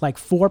alone took like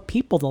 4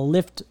 people to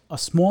lift a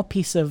small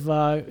piece of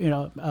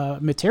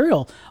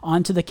material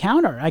onto the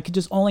counter. I could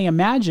just only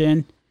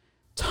imagine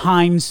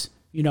times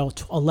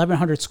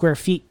 1,100 square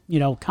feet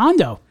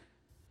condo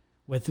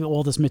with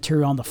all this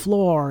material on the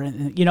floor,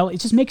 and it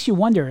just makes you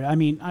wonder. I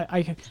mean,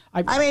 I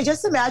mean,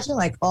 just imagine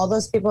like all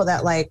those people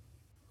that like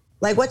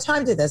what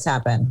time did this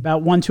happen?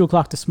 About 1-2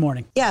 o'clock this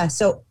morning. Yeah,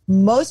 so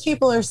most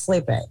people are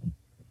sleeping.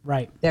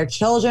 Right. Their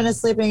children are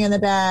sleeping in the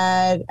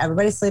bed.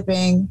 Everybody's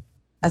sleeping.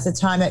 That's the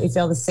time that you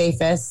feel the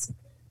safest.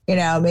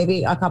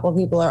 Maybe a couple of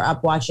people are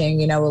up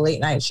watching, a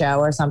late night show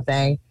or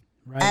something.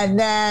 Right. And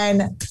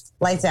then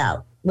lights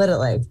out,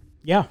 literally.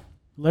 Yeah,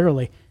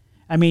 literally.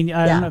 I mean,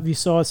 I don't know if you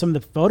saw some of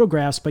the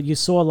photographs, but you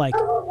saw like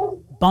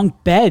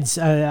bunk beds.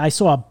 I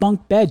saw a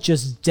bunk bed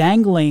just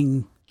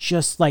dangling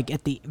just like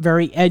at the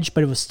very edge,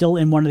 but it was still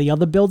in one of the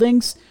other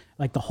buildings.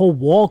 Like the whole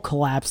wall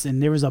collapsed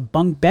and there was a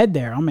bunk bed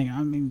there. I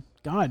mean,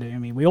 God,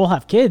 we all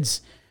have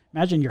kids.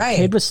 Imagine your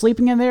kid was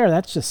sleeping in there.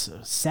 That's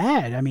just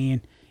sad. I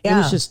mean, it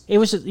was just,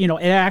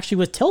 it actually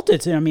was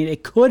tilted. I mean,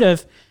 it could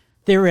have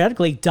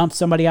theoretically dumped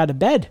somebody out of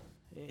bed.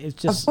 It's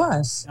just, of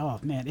course. Oh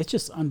man, it's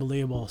just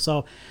unbelievable.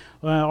 So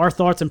our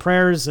thoughts and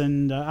prayers,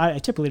 and I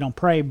typically don't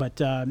pray, but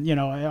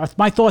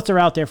my thoughts are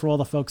out there for all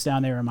the folks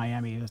down there in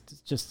Miami.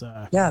 It's just,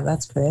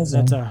 that's crazy.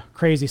 That's a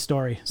crazy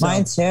story. So,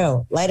 mine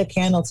too. Light a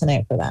candle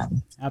tonight for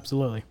them.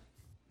 Absolutely.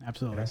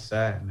 That's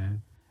sad,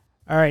 man.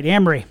 All right,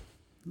 Ambry.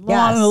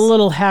 Yes. A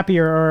little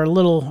happier, or a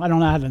little, I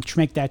don't know how to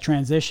make that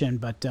transition,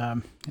 but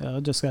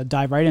just going to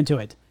dive right into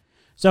it.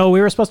 So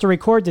we were supposed to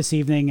record this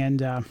evening,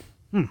 and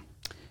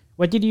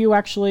what did you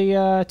actually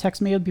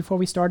text me before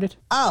we started?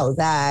 Oh,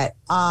 that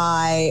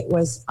I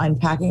was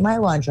unpacking my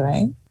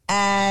laundry,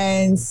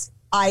 and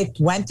I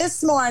went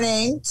this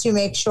morning to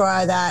make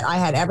sure that I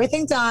had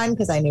everything done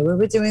because I knew we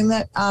were doing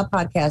the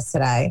podcast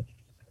today.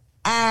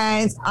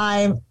 And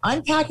I'm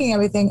unpacking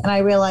everything, and I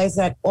realized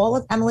that all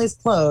of Emily's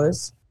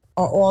clothes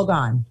are all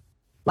gone,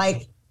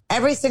 like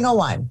every single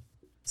one.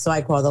 So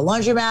I call the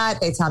laundromat.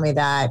 They tell me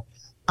that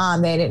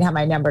they didn't have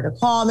my number to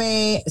call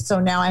me. So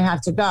now I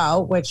have to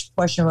go, which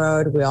Portion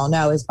Road, we all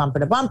know, is bumper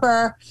to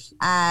bumper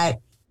at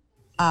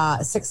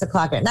 6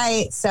 o'clock at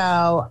night.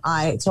 So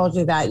I told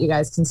you that you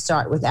guys can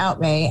start without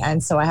me.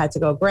 And so I had to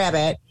go grab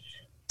it.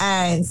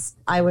 And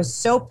I was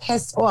so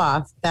pissed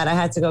off that I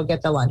had to go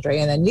get the laundry.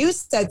 And then you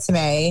said to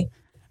me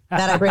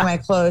that I bring my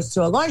clothes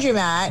to a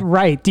laundromat.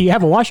 Right. Do you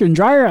have a washer and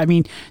dryer? I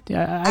mean,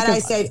 I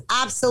said,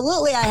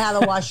 absolutely, I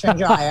have a washer and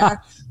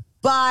dryer,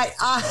 but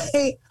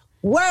I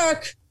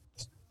work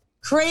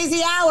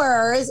crazy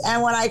hours.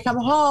 And when I come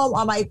home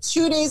on my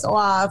 2 days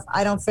off,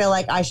 I don't feel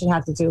like I should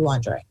have to do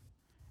laundry.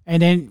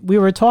 And then we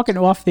were talking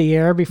off the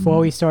air before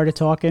we started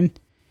talking.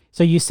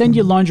 So you send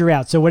your laundry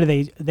out. So what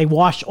do they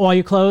wash all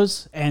your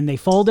clothes and they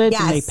fold it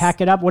and they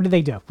pack it up? What do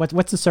they do?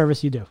 What's the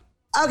service you do?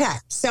 Okay.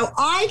 So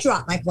I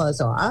drop my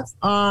clothes off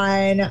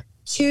on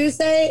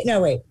Tuesday.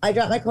 No, wait. I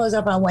drop my clothes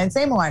off on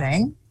Wednesday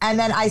morning. And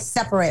then I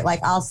separate,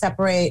 like I'll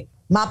separate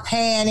my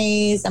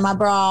panties and my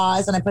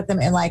bras, and I put them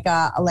in like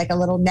a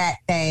little net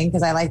thing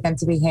because I like them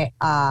to be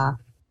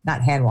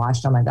not hand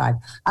washed. Oh my God.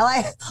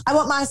 I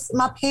want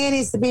my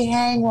panties to be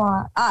hand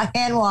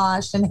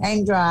washed and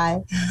hang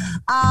dry.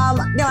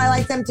 No, I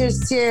like them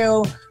just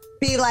to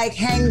be like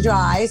hang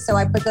dry. So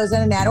I put those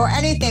in a net or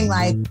anything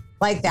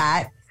like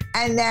that.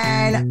 And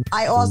then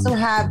I also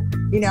have,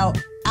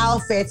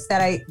 outfits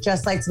that I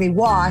just like to be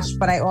washed,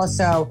 but I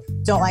also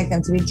don't like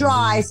them to be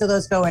dry. So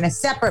those go in a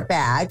separate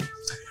bag.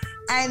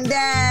 And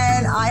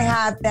then I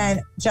have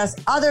just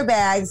other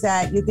bags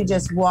that you can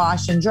just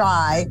wash and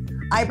dry.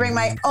 I bring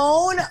my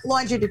own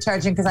laundry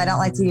detergent because I don't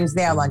like to use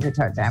their laundry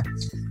detergent.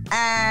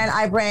 And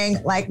I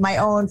bring like my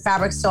own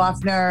fabric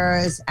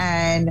softeners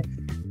and,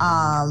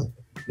 what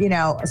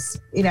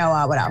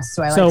else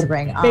do I like to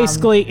bring?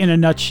 Basically, in a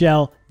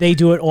nutshell, they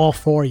do it all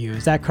for you.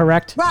 Is that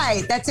correct?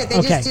 Right. That's it.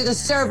 They just do the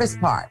service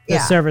part. The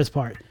service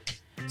part.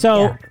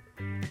 So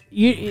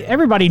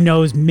everybody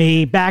knows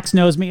me. Bax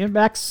knows me.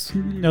 Bax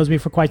knows me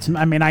for quite some.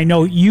 I mean, I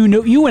know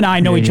you and I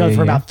know each other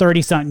for about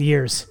 30-something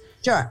years.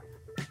 Sure.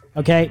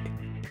 Okay.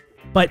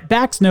 But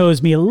Bax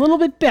knows me a little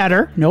bit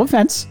better. No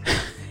offense.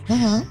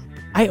 Uh-huh.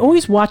 I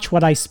always watch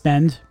what I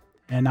spend,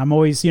 and I'm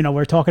always,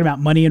 we're talking about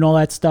money and all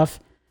that stuff.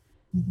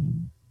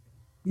 Mm-hmm.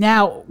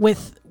 Now,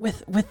 with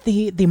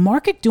the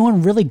market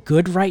doing really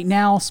good right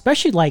now,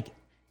 especially like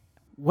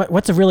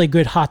what's a really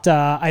good hot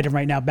item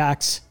right now,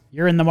 Bax?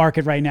 You're in the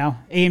market right now.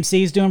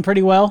 AMC is doing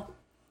pretty well.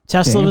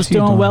 Tesla is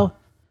doing well.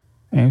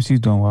 AMC's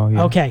doing well,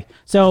 yeah. Okay.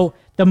 So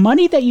the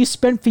money that you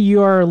spent for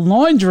your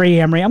laundry,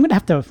 Emery, I'm going to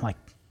have to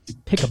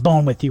pick a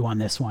bone with you on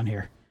this one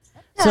here.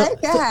 Go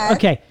ahead.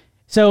 Okay.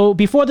 So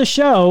before the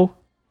show,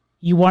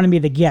 you wanted me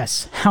to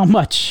guess how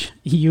much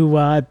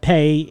you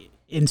pay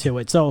into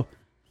it. So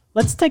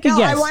let's take a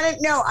guess.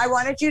 I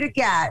wanted you to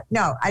guess.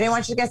 No, I didn't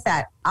want you to guess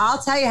that.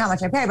 I'll tell you how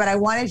much I pay, but I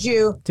wanted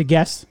you to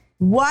guess.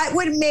 What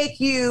would make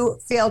you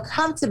feel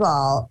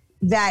comfortable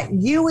that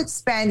you would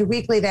spend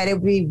weekly, that it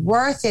would be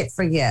worth it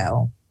for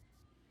you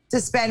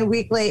to spend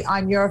weekly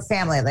on your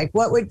family? Like,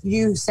 what would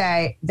you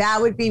say that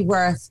would be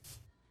worth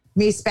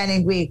me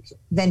spending week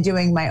than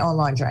doing my own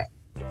laundry?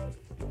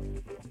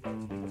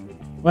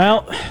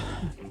 Well,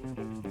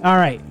 all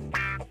right.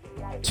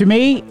 To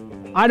me,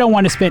 I don't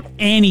want to spend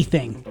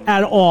anything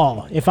at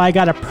all. If I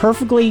got a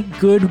perfectly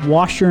good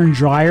washer and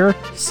dryer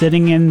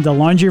sitting in the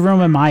laundry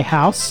room in my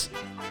house,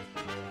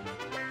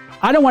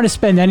 I don't want to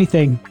spend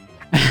anything.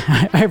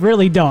 I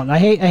really don't. I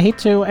hate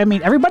to. I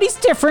mean, everybody's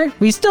different.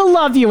 We still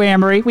love you,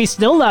 Amory. We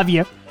still love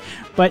you.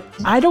 But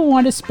I don't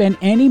want to spend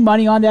any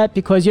money on that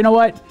because you know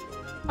what?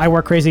 I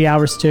work crazy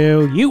hours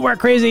too. You work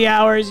crazy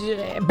hours.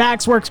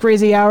 Bax works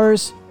crazy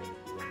hours.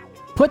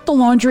 Put the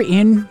laundry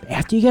in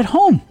after you get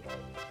home.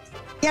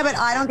 Yeah, but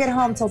I don't get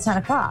home till 10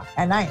 o'clock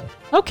at night.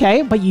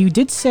 Okay, but you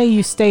did say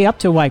you stay up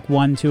to like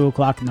 1, 2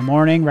 o'clock in the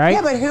morning, right?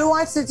 Yeah, but who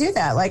wants to do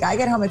that? Like, I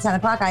get home at 10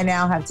 o'clock. I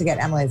now have to get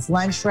Emily's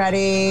lunch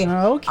ready.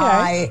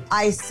 Okay.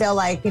 I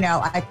still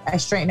I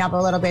straighten up a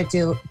little bit,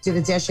 do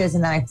the dishes,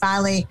 and then I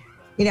finally,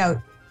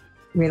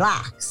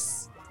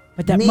 relax.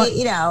 But that the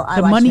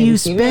money you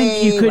TV,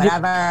 spent,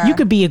 you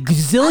could be a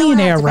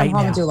gazillionaire right now.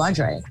 Home and do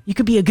laundry. You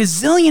could be a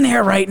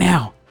gazillionaire right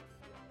now.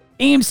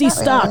 AMC Not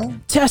stock, really.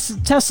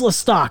 Tesla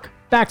stock.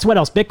 Bax, what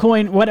else?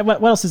 Bitcoin.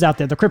 What else is out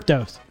there? The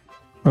cryptos.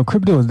 Well,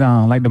 crypto is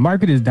down. Like the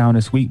market is down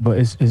this week, but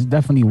it's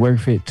definitely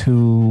worth it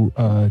to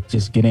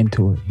just get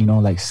into it.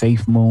 Like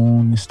Safe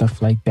Moon,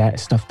 stuff like that.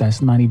 Stuff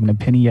that's not even a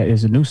penny yet.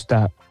 There's a new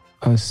stock,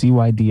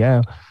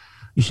 CYDL.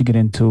 You should get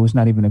into. It's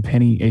not even a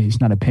penny. It's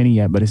not a penny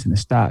yet, but it's in the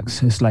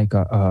stocks. It's like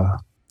a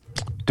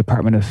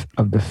Department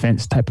of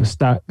Defense type of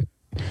stock.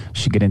 You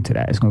should get into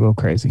that. It's gonna go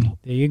crazy.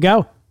 There you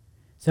go.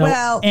 So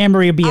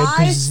Amory would be a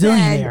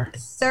gazillionaire.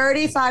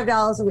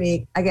 $35 a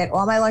week. I get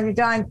all my laundry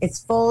done. It's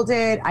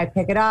folded. I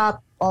pick it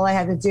up. All I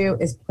have to do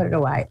is put it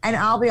away. And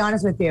I'll be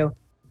honest with you,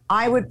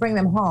 I would bring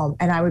them home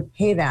and I would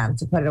pay them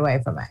to put it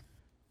away for me.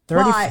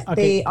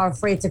 They are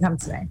afraid to come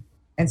to me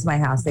into my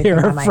house.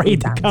 They're afraid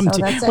to come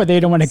to you. Well,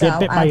 they don't want to get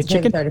bit by a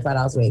chicken.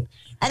 $35 a week.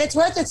 And it's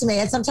worth it to me.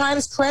 And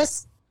sometimes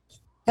Chris,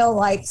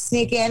 he'll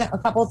sneak in a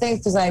couple of things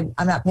because I'm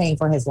not paying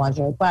for his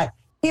laundry, but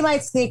he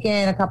might sneak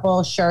in a couple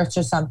of shirts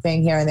or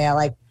something here and there.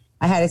 Like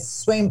I had his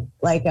swim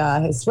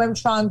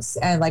trunks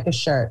and like a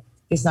shirt.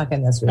 He snuck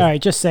in this week. All right,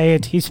 just say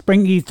it. He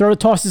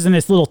tosses in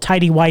his little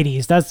tighty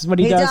whities. That's what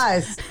he does. He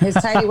does. His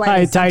tighty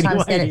whities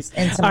sometimes get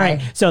into All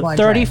right, so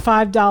laundry.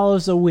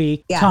 $35 a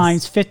week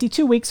times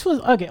 52 weeks.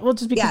 Okay, we'll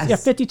just be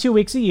 52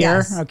 weeks a year.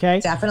 Yes,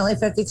 okay, definitely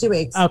 52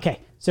 weeks. Okay,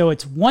 so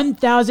it's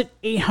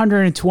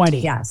 1,820.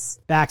 Yes,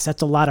 Bax.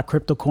 That's a lot of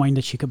crypto coin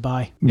that you could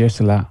buy. Yes,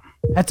 a lot.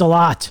 That's a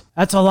lot.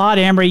 That's a lot,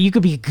 Amory. You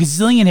could be a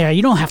gazillionaire.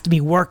 You don't have to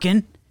be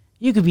working.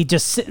 You could be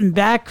just sitting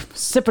back,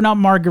 sipping out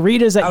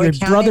margaritas at your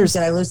brother's.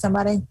 Did I lose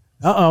somebody?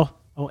 Uh-oh.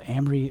 Oh,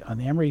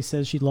 Amory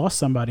says she lost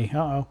somebody.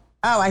 Uh-oh.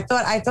 Oh, I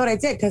thought I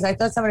did because I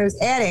thought somebody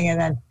was adding, and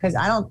then because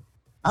I don't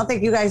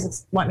think you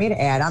guys want me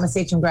to add. I'm a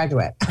CHM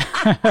graduate.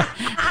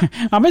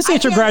 I'm a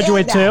CHM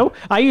graduate too.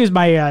 I use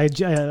my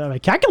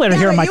calculator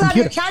here on my computer.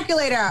 You have your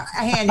calculator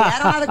handy. I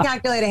don't have a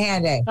calculator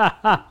handy.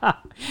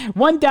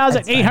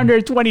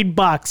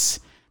 $1,820.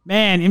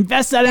 Man,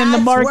 invest that in the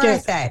That's market.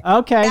 worth it.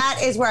 Okay. That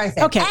is worth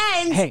it. Okay.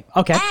 And, Hey,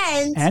 okay.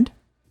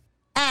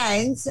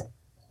 And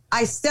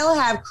I still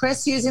have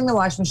Chris using the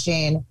wash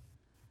machine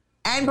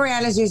and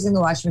Brianna's using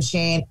the wash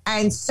machine.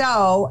 And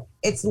so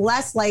it's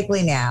less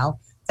likely now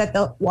that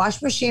the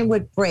wash machine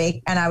would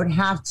break and I would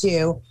have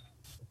to,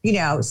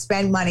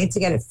 spend money to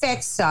get it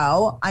fixed.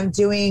 So I'm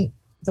doing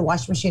the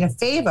wash machine a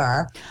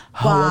favor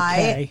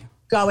by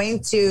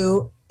going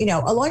to, a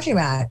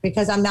laundromat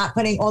because I'm not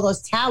putting all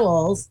those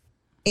towels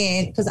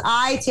in because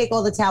I take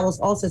all the towels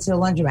also to the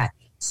laundromat.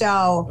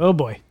 So, oh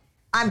boy,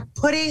 I'm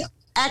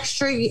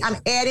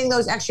adding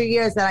those extra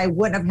years that I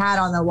wouldn't have had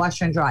on the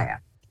washer and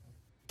dryer.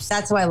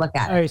 That's how I look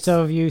at it. All right,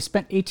 so if you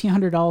spent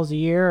 $1,800 a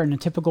year and a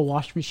typical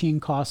wash machine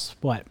costs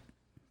what,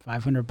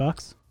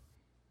 $500?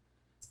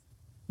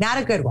 Not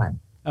a good one.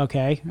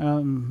 Okay,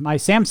 my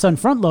Samsung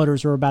front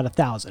loaders were about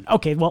 $1,000.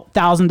 Okay, well,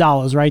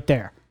 $1,000 right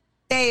there.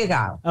 There you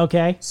go.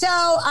 Okay. So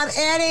I'm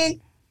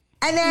adding,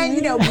 and then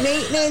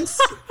maintenance.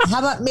 How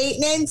about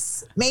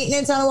maintenance?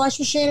 Maintenance on a wash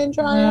machine and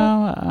dryer.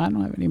 No, I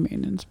don't have any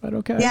maintenance, but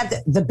okay. Yeah,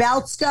 the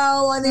belts go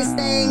on these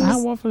things.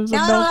 How often does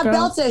now a I belt don't have go?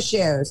 belt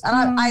issues.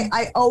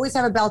 I always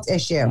have a belt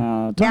issue.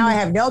 Now I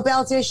have no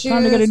belt issues.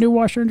 Time to get a new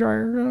washer and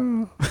dryer.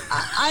 Oh.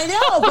 I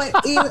know,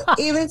 but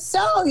even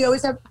so, you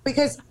always have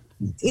because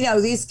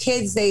these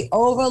kids they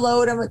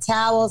overload them with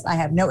towels. I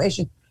have no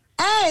issue.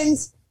 And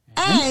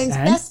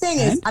best thing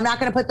is I'm not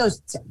going to put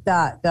those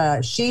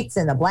the sheets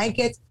and the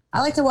blankets. I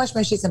like to wash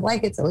my sheets and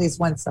blankets at least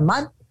once a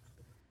month.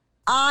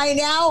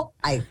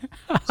 I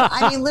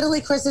mean,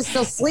 literally, Chris is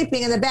still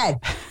sleeping in the bed.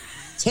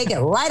 Take it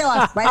right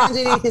off, right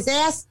underneath his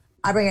ass.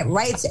 I bring it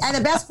right to, and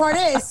the best part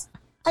is,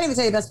 I didn't even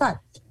tell you the best part.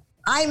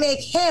 I make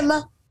him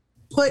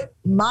put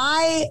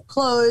my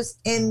clothes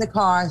in the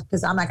car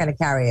because I'm not going to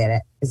carry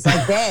it. It's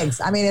like bags.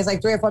 I mean, it's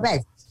like 3 or 4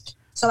 bags.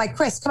 So like,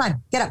 Chris, come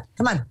on, get up,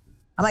 come on.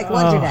 I'm like,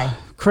 laundry day.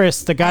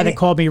 Chris, the guy that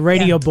called me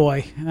Radio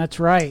Boy. That's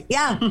right.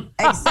 Yeah,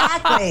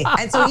 exactly.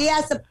 And so he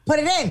has to put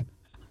it in.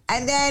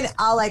 And then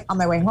I'll on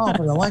my way home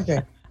from the laundry,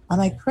 I'm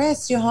like,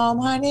 Chris, you home,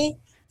 honey?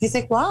 He's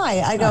like,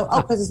 why? I go,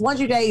 because it's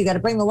laundry day. You got to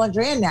bring the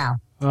laundry in now.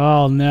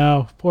 Oh,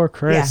 no. Poor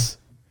Chris.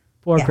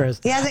 Yeah. Poor Chris.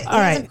 He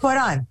hasn't caught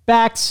on.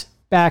 Bax.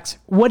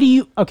 What do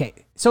you, okay.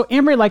 So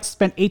Amory likes to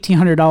spend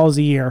 $1,800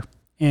 a year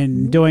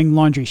in doing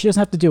laundry. She doesn't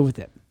have to deal with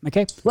it.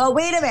 Okay. Well,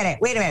 wait a minute.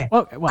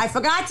 I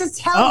forgot to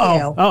tell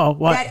you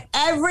that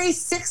every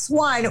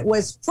 6-1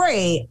 was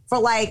free for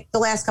the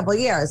last couple of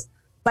years,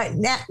 but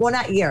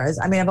not years.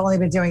 I mean, I've only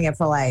been doing it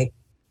for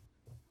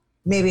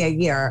maybe a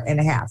year and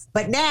a half,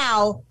 but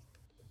now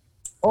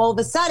all of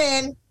a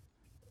sudden,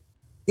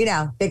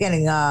 they're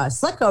getting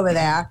slick over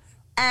there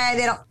and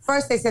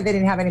first they said they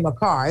didn't have any more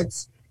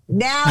cards.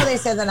 Now they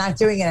said they're not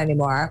doing it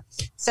anymore.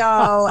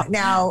 So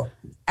now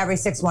every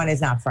 6-1 is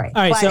not free.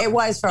 All right, but it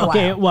was for a while.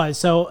 Okay, it was.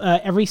 So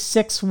every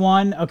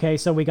 6-1, okay,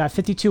 so we got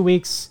 52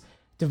 weeks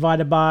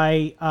divided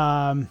by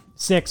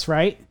 6,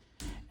 right?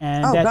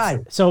 And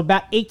God. So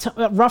about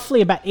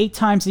roughly about 8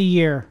 times a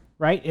year,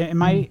 right?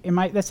 Am I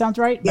that sounds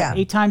right? Yeah. About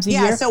 8 times a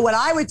year? Yeah, so what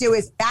I would do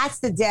is that's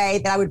the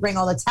day that I would bring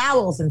all the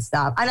towels and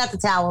stuff. Not the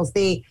towels,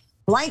 the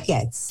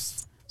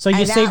blankets. So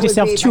you saved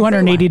yourself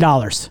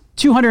 $280.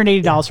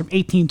 $280 from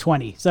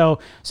 1820. So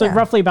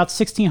roughly about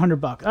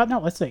 $1,600. No,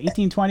 let's say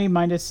 1820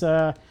 minus.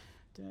 I'm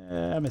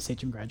a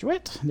Sachem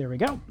graduate. There we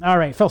go. All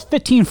right, fell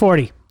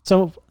 $1,540.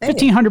 So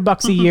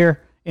 $1,500 a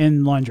year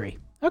in laundry.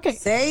 Okay.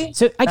 See?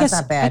 So I That's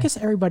not bad. I guess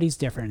everybody's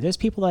different. There's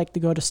people like to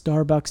go to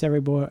Starbucks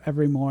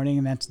every morning,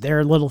 and that's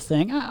their little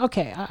thing.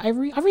 Okay, I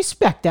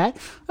respect that.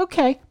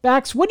 Okay,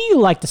 Bax, what do you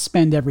like to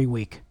spend every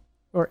week?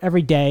 Or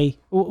every day?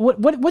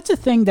 What's a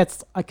thing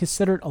that's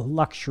considered a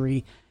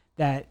luxury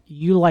that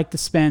you like to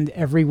spend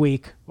every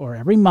week or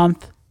every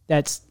month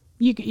that's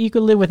you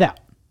could live without,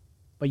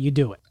 but you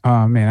do it?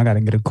 Oh man, I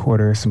gotta get a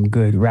quarter of some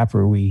good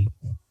rapper weed.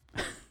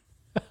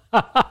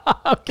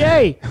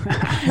 Okay.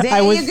 You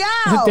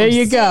go. There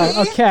you go. See?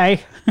 Okay.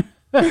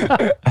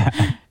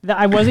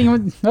 I wasn't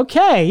even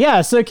okay.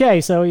 Yes. Okay.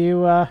 So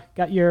you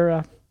got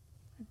your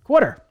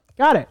quarter.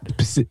 Got it.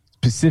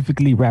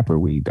 Specifically rapper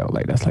weed though,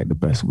 that's the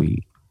best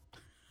weed.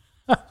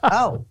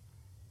 Oh.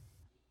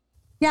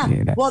 Yeah.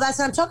 Well, that's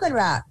what I'm talking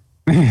about.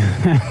 So,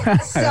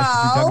 that's what you're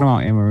talking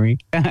about, Emery.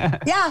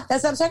 Yeah,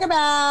 that's what I'm talking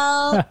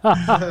about.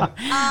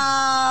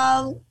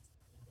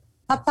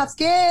 Puff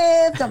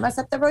give. Don't mess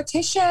up the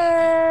rotation.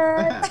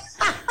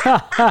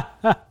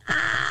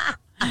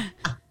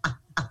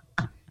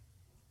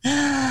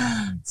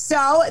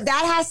 So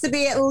that has to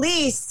be at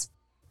least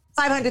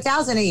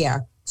 $500,000 a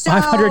year. So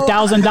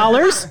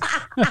 $500,000.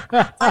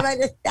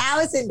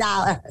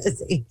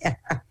 $500,000 a year.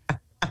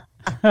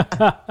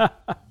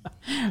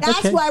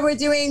 That's why we're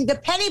doing the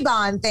penny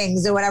bond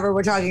things or whatever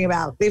we're talking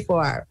about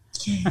before.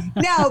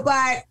 No,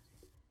 but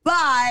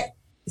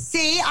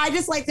see, I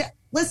just like to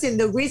listen.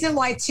 The reason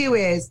why too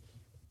is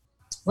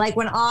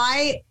when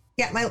I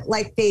get my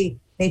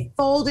they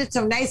fold it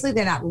so nicely.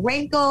 They're not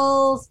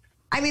wrinkles.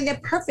 I mean, they're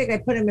perfect. I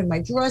put them in my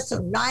drawer so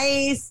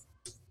nice.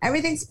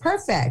 Everything's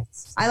perfect.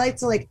 I like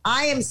to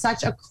I am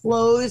such a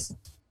clothes.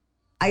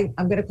 I'm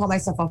going to call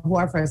myself a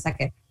whore for a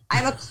second.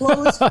 I'm a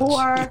clothes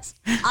whore.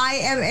 I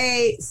am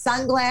a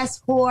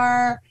sunglass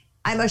whore.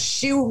 I'm a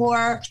shoe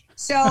whore.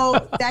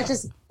 So that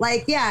just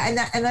like,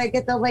 yeah. And I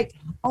get the like,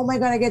 oh my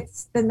God, I get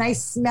the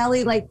nice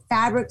smelly like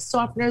fabric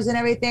softeners and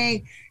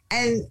everything.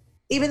 And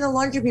even the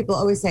laundry people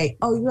always say,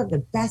 oh, you have the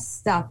best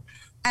stuff.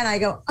 And I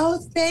go, oh,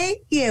 thank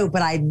you.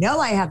 But I know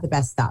I have the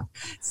best stuff.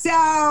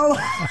 So,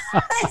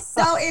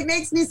 so it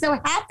makes me so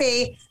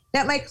happy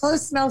that my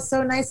clothes smell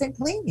so nice and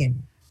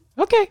clean.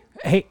 Okay.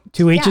 Hey,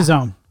 to each his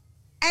own.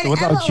 And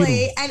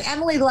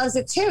Emily loves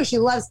it too. She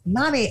loves,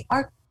 Mommy,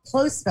 our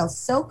clothes smell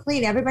so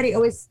clean. Everybody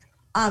always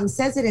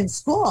says it in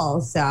school.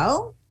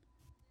 So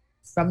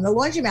from the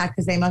laundromat,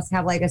 because they must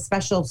have like a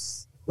special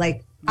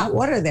like hot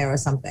water there or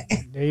something.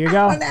 There you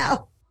go. I don't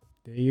know.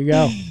 There you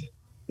go.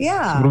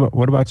 Yeah.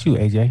 What about you,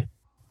 AJ?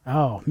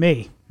 Oh,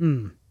 me.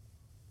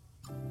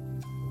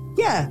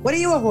 Yeah. What are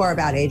you a whore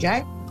about,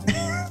 AJ?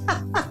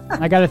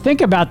 I got to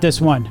think about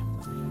this one.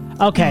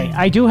 Okay,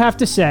 I do have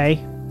to say,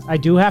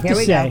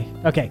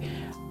 okay,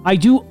 I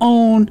do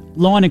own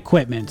lawn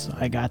equipment.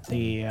 I got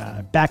the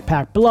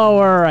backpack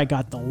blower. I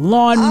got the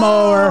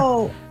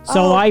lawnmower.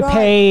 I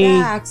pay.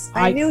 Max.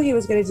 I knew he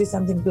was going to do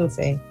something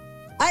goofy.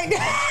 What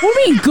do you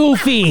mean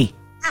goofy?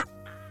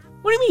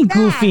 What do you mean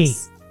goofy?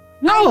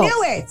 No. I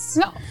knew it.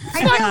 No.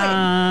 I knew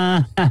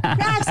it.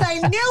 Max, I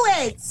knew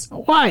it.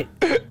 What?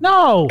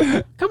 No.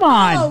 Come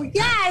on. Oh,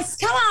 yes.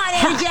 Come on,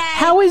 AJ.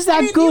 How is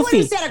that goofy?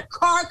 You would have said a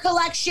car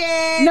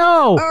collection.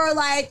 No. Or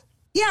like,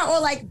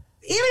 even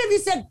if you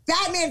said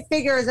Batman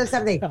figures or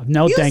something. Oh,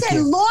 no, thank you.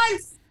 You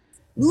said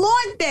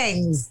lawn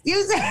things.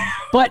 You said.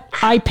 But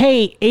I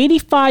pay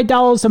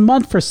 $85 a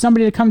month for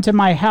somebody to come to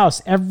my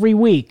house every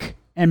week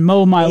and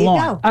mow my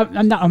lawn.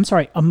 I'm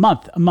sorry, a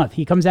month.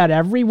 He comes out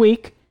every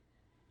week.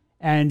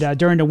 And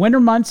during the winter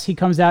months, he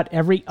comes out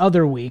every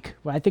other week.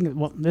 Well, I think,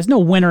 there's no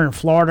winter in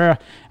Florida.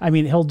 I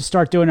mean, he'll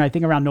start doing it, I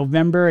think, around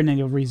November, and then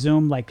he'll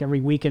resume like every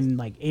week in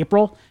like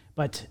April.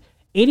 But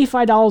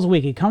 $85 a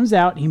week. He comes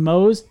out, he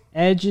mows,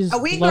 edges, a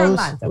week blows, or a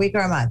month? A week or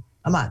a month?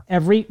 A month.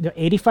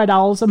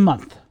 $85 a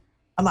month.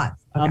 A month.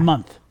 Okay. A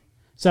month.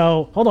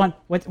 So hold on.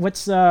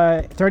 What's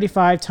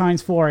 35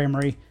 times 4,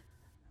 Amory?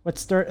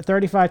 What's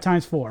 35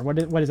 times 4? What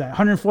is that?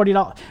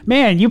 $140.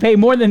 Man, you pay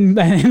more than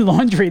in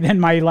laundry than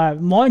my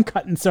lawn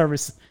cutting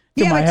service.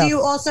 Yeah, but do you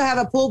also have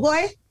a pool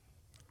boy?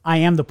 I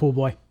am the pool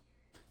boy.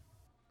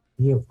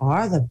 You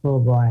are the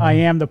pool boy. I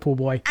am the pool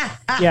boy.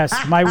 Yes,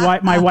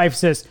 my wife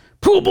says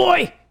pool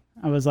boy.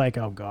 I was like,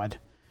 oh God.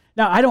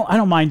 No, I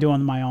don't mind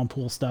doing my own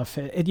pool stuff.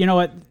 You know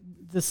what?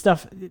 This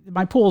stuff,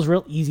 my pool is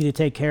real easy to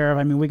take care of.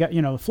 I mean, we got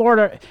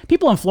Florida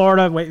people in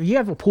Florida. You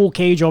have a pool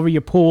cage over your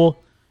pool.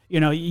 You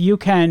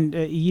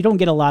don't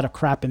get a lot of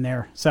crap in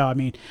there. So, I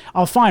mean,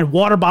 I'll find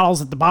water bottles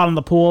at the bottom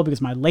of the pool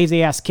because my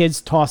lazy ass kids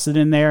toss it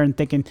in there and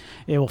thinking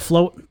it will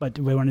float. But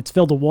when it's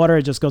filled with water,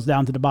 it just goes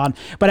down to the bottom.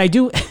 But I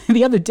do,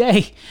 the other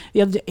day,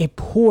 it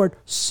poured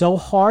so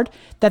hard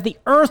that the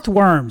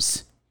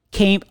earthworms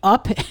came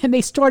up and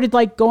they started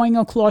like going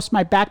across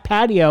my back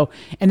patio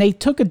and they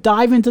took a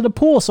dive into the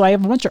pool. So I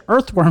have a bunch of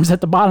earthworms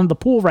at the bottom of the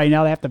pool right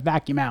now. They have to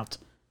vacuum out.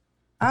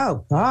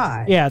 Oh,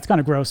 God. Yeah, it's kind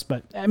of gross,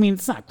 but I mean,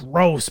 it's not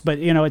gross, but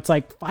it's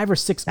like 5 or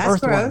 6 that's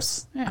earthworms.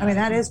 Gross. Yeah. I mean,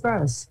 that is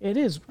gross. It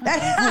is.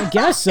 I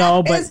guess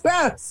so, but it's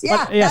gross.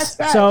 Yeah, yes.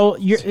 That's gross. So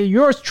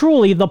yours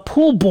truly, the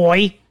pool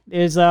boy,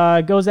 goes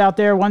out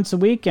there once a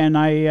week, and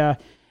I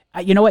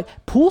you know what?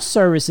 Pool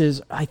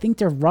services, I think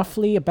they're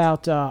roughly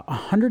about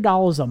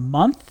 $100 a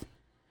month.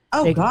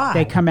 Oh, God.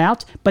 They come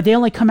out, but they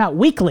only come out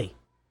weekly.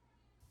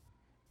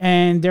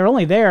 And they're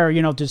only there,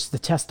 just to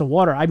test the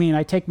water. I mean,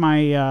 I take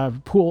my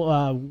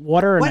pool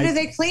water. When do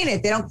they clean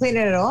it? They don't clean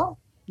it at all?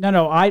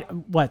 No. I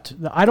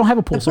don't have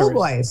a pool service.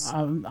 Pool boys.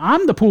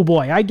 I'm the pool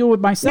boy. I do it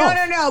myself.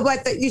 No.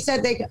 But you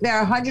said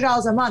they're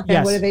 $100 a month. And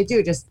yes. What do they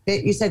do?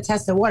 You said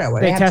test the water.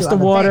 They test the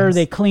water. Things?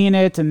 They clean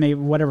it, and they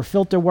whatever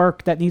filter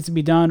work that needs to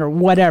be done or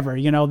whatever.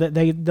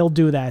 They'll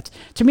do that.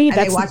 To me,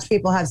 they watch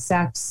people have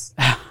sex.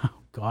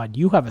 God,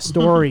 you have a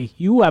story.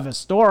 You have a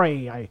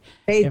story.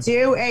 They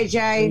do,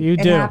 AJ. You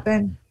do.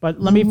 Happen. But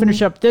let me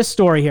finish up this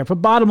story here. For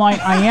bottom line,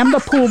 I am the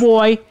pool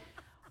boy,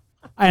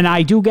 and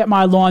I do get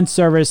my lawn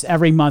service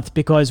every month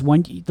because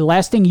the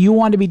last thing you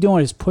want to be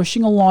doing is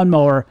pushing a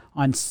lawnmower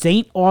on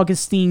St.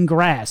 Augustine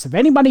grass. If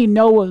anybody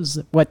knows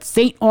what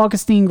St.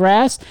 Augustine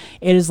grass,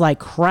 it is like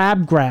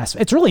crabgrass.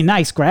 It's really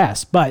nice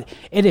grass, but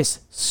it is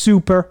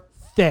super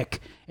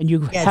thick. And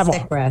you have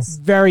thick grass.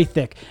 Very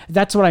thick.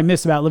 That's what I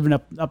miss about living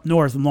up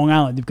north in Long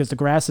Island because the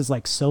grass is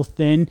like so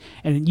thin,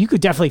 and you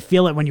could definitely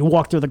feel it when you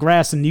walk through the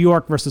grass in New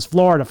York versus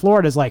Florida.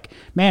 Florida is like,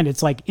 man,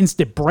 it's like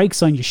instant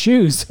brakes on your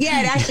shoes.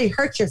 Yeah, it actually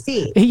hurts your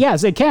feet.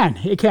 Yes, it can.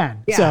 It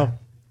can. Yeah. So,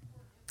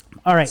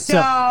 all right. So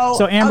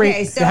Amber,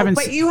 okay.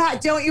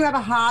 But don't you have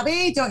a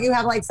hobby? Don't you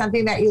have like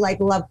something that you like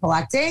love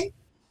collecting?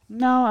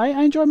 No, I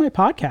enjoy my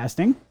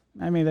podcasting.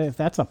 I mean, if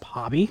that's a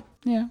hobby,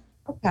 yeah.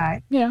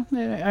 Okay. Yeah,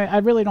 I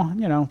really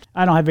don't,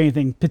 I don't have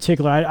anything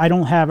particular. I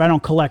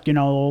don't collect,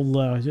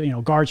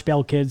 old, Garbage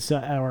Pail Kids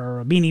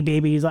or Beanie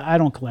Babies. I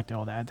don't collect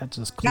all that. That's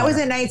just clutter. That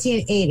was in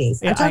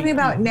 1980s. Yeah, I'm talking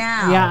about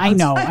now. Yeah, I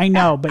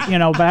know, but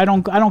but I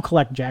don't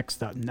collect jack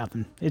stuff,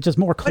 nothing. It's just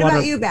more clutter. What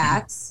about you,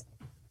 Bax?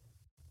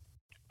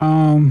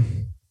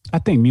 I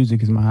think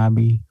music is my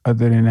hobby.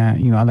 Other than that,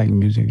 I like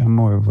music. I'm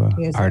more of a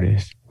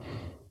artist.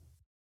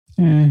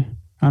 Yeah,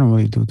 I don't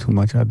really do too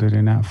much other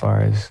than that as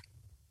far as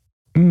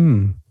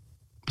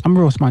I'm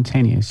real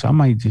spontaneous, so I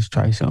might just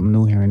try something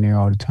new here and there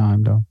all the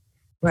time, though.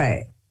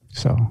 Right.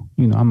 So,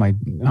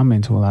 I'm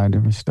into a lot of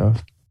different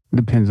stuff.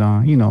 Depends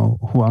on,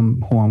 who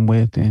I'm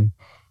with and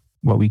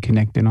what we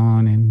connected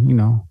on,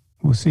 and,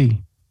 we'll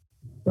see.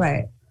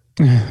 Right.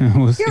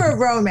 We'll see. You're a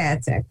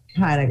romantic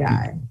kind of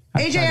guy.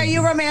 AJ, are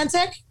you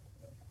romantic?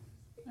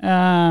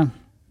 No,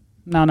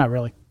 not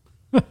really.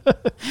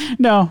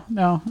 No.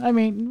 I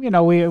mean,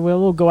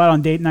 we'll go out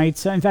on date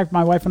nights. In fact,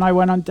 my wife and I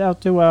went out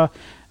to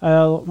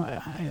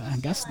I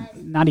guess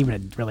not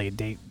even really a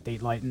date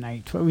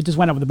night. We just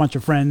went out with a bunch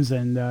of friends,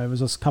 and it was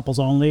just couples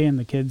only, and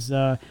the kids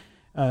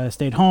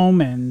stayed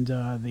home, and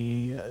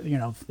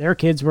their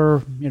kids were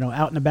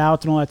out and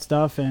about and all that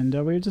stuff, and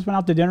we just went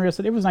out to dinner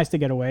yesterday. It was nice to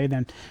get away.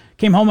 Then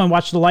came home and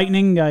watched the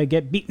Lightning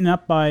get beaten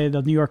up by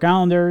the New York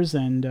Islanders,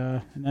 and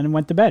then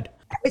went to bed.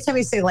 Every time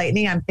you say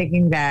Lightning, I'm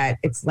thinking that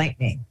it's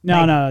Lightning.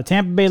 No,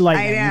 Tampa Bay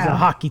Lightning is a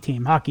hockey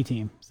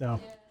team.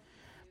 So,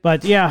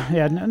 but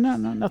yeah, no,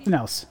 nothing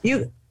else.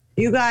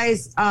 You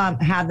guys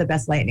have the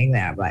best lightning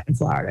there, but in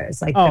Florida,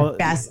 it's like the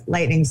best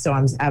lightning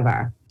storms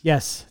ever.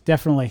 Yes,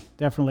 definitely.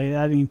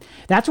 I mean,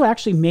 that's what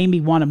actually made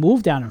me want to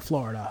move down in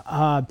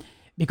Florida,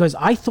 because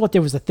I thought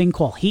there was a thing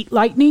called heat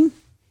lightning,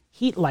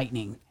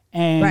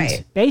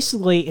 and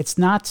basically it's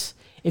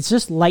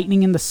just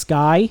lightning in the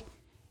sky,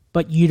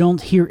 but you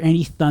don't hear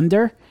any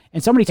thunder.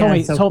 And somebody told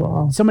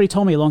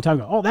me a long time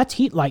ago, oh, that's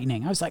heat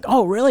lightning. I was like,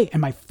 oh, really?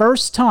 And my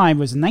first time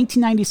was in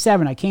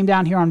 1997. I came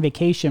down here on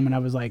vacation when I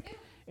was like,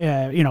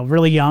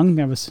 really young.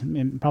 I was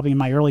probably in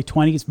my early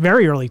 20s,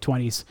 very early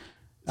 20s.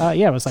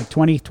 I was like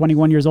 20,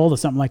 21 years old or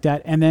something like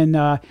that. And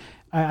then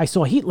I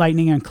saw heat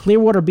lightning on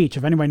Clearwater Beach,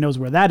 if anybody knows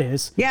where that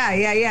is.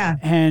 Yeah.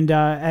 And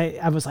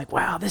I was like,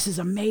 wow, this is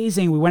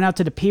amazing. We went out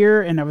to the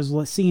pier, and I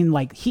was seeing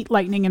like heat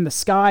lightning in the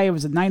sky. It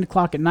was at 9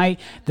 o'clock at night.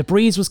 The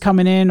breeze was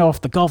coming in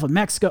off the Gulf of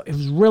Mexico. It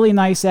was really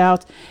nice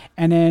out.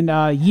 And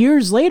then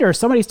years later,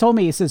 somebody told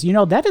me, he says,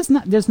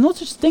 there's no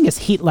such thing as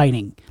heat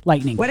lightning.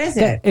 What is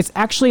it? It's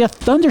actually a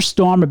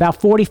thunderstorm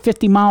about 40,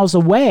 50 miles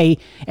away,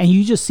 and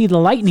you just see the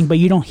lightning, but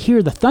you don't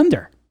hear the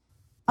thunder.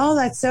 Oh,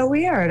 that's so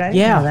weird. I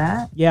didn't know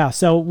that. Yeah.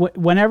 So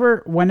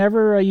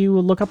whenever you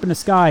look up in the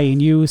sky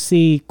and you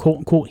see quote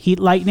unquote heat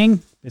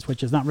lightning,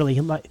 which is not really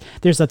heat light,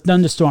 there's a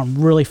thunderstorm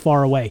really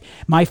far away.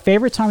 My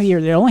favorite time of year,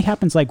 it only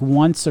happens like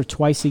once or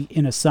twice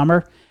in a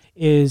summer,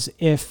 is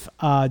if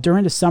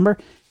during the summer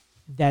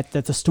that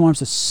the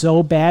storms are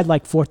so bad,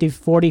 like 40,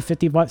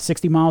 50,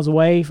 60 miles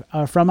away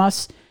from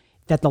us,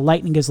 that the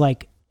lightning is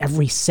like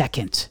every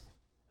second,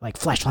 like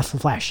flash, flash,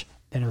 flash.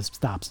 Then it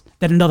stops.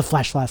 Then another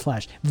flash, flash,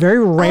 flash.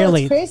 Very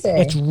rarely. That's crazy.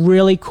 It's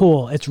really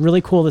cool. It's really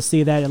cool to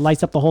see that. It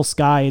lights up the whole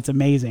sky. It's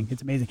amazing.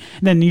 And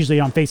then usually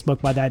on Facebook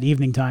by that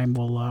evening time,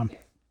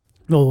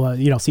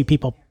 we'll see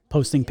people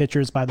posting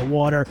pictures by the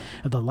water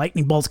of the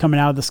lightning bolts coming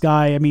out of the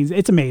sky. I mean,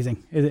 it's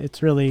amazing.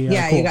 It's really cool.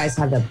 You guys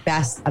have the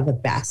best of the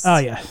best. Oh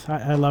yeah,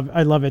 I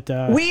love it.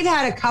 We've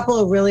had a couple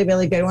of really,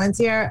 really good ones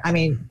here. I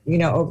mean,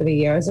 over the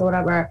years or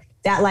whatever,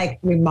 that like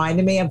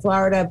reminded me of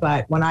Florida.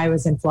 But when I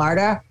was in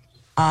Florida,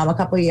 a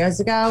couple of years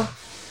ago,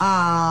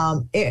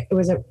 it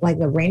was like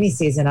the rainy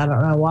season. I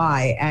don't know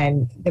why.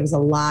 And there was a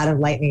lot of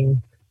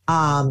lightning.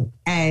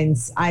 And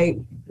I,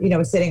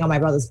 was sitting on my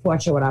brother's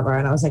porch or whatever.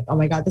 And I was like, oh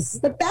my God, this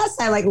is the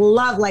best. I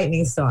love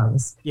lightning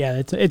storms.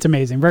 Yeah, it's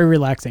amazing. Very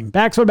relaxing.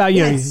 Bax, what about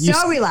you? Yeah, it's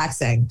so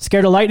relaxing.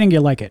 Scared of lightning?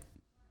 You like it?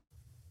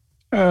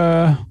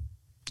 I'm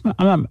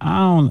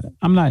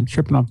not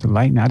tripping off the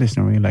lightning. I just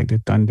don't really like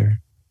the thunder.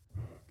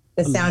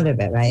 The sound of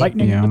it, right?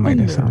 Lightning. Yeah, I don't like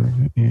the sound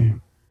of it. Yeah.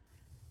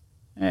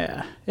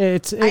 Yeah,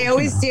 I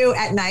always do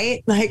at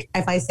night. Like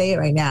if I say it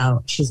right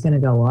now, she's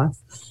gonna go off.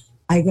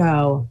 I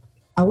go,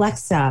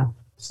 Alexa,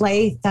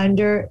 play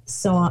thunder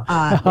song,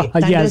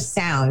 thunder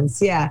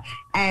sounds. Yeah,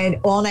 and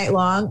all night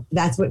long,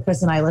 that's what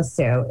Chris and I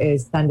listen to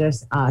is thunder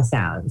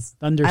sounds.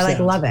 Thunder. I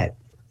sounds. love it.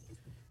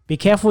 Be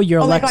careful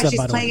your Alexa. Oh my God,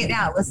 she's playing it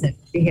now. Listen,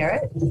 do you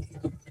hear it?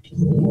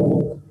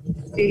 Do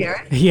you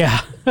hear it? Yeah.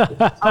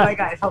 Oh my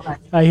God, hold on.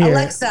 I hear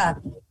Alexa,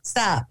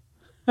 stop.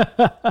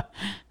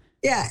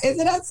 Yeah,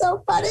 isn't that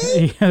so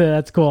funny? Yeah,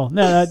 that's cool.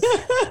 No,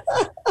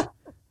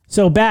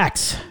 so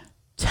Bax,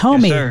 tell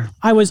me, sir.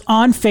 I was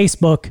on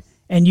Facebook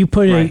and you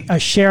put a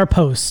share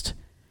post.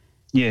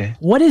 Yeah.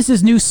 What is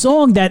this new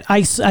song that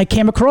I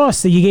came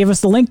across that you gave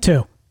us the link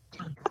to?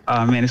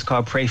 Man, it's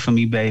called "Pray for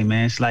Me, Babe."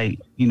 Man, it's like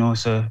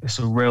it's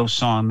a real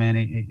song, man.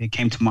 It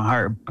came to my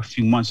heart a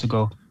few months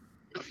ago.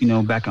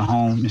 Back at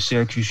home in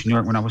Syracuse, New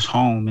York, when I was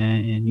home,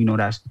 man, and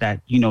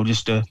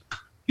just the.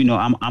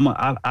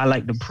 I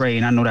like to pray,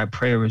 and I know that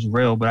prayer is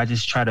real, but I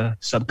just try to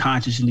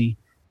subconsciously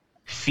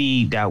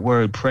feed that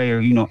word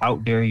prayer,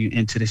 out there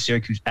into the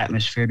Syracuse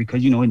atmosphere,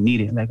 because, it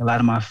needed. Like, a lot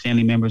of my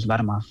family members, a lot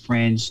of my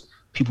friends,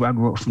 people I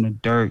grew up from the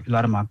dirt, a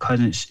lot of my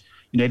cousins,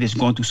 they just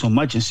going through so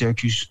much in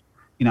Syracuse.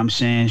 You know what I'm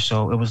saying?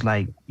 So it was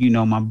like,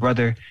 my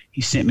brother,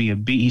 he sent me a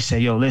beat. He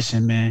said, yo,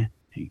 listen, man,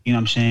 you know what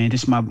I'm saying?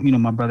 This is my,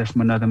 my brother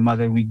from another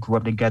mother. We grew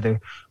up together.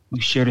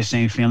 We share the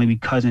same family. We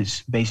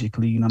cousins,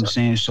 basically, you know what I'm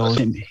saying? So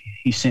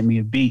he sent me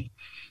a beat,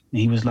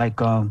 and he was like,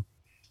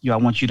 yo, I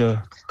want you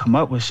to come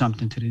up with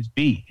something to this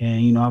beat.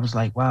 And, I was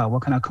like, wow,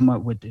 what can I come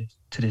up with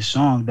to this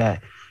song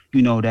that,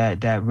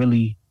 that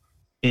really,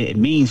 it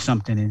means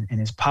something and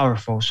it's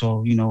powerful.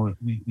 So,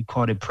 we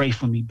called it Pray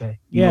For Me, babe.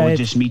 It's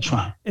just me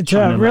trying. It's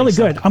really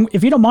good.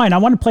 If you don't mind, I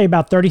want to play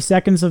about 30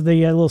 seconds of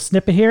the little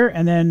snippet here,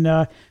 and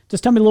then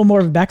just tell me a little more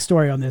of a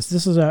backstory on this.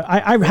 This is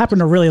I happen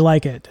to really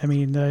like it. I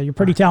mean, you're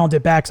pretty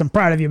talented, Bax. I'm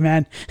proud of you,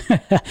 man. You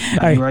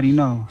already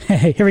know.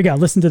 Hey, here we go.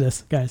 Listen to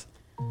this, guys.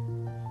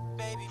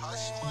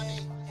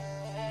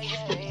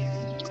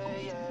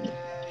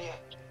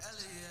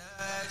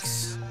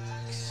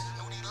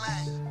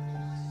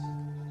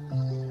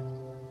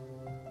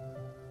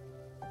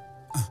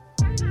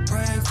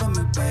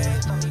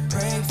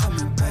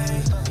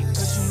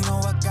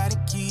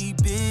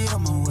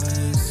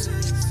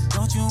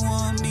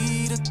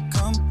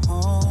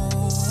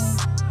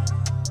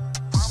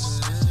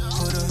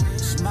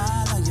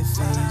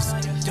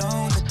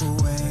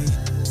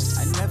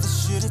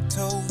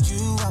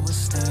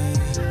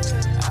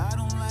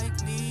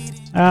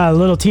 A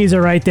little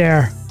teaser right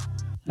there.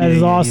 That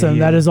is awesome.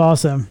 Yeah. That is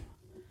awesome.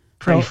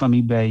 Pray for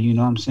me, babe. You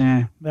know what I'm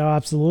saying? No,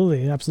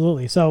 absolutely,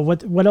 absolutely. So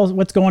what else?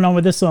 What's going on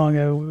with this song?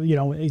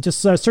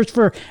 Just search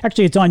for.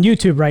 Actually, it's on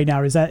YouTube right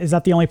now. Is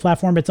that the only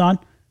platform it's on?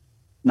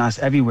 No, it's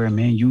everywhere,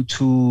 man.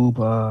 YouTube.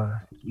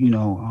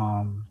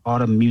 All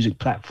the music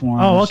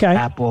platforms. Oh, okay.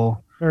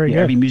 Apple. Very good.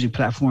 Every music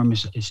platform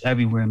is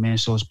everywhere, man.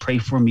 So it's Pray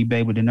For Me,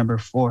 babe, with the number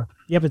 4.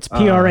 Yep, it's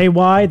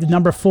PRAY, the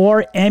number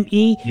 4,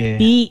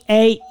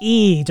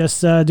 MEBAE.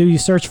 Just do you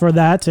search for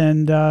that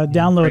and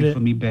download it. Pray For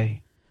Me, babe.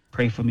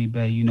 Pray For Me,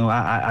 babe.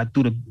 I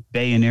threw the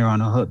Bay in there on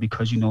the hook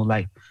because,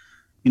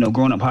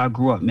 growing up how I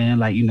grew up, man,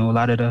 like, a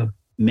lot of the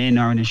men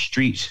are in the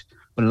streets,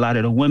 but a lot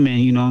of the women,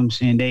 you know what I'm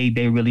saying,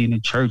 they really in the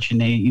church, and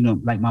they,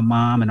 like my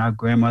mom and our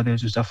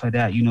grandmothers and stuff like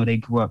that, they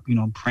grew up,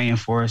 praying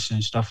for us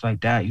and stuff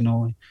like that,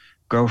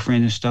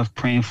 girlfriends and stuff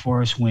praying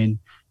for us when,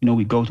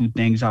 we go through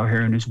things out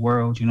here in this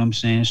world, you know what I'm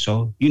saying?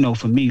 So,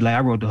 for me, like,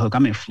 I wrote the hook.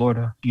 I'm in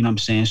Florida, you know what I'm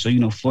saying? So,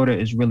 Florida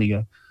is really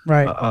a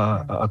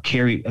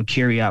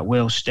carry out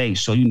well state.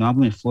 So,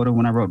 I'm in Florida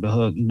when I wrote the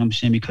hook, you know what I'm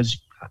saying?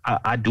 Because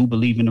I do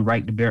believe in the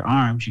right to bear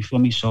arms, you feel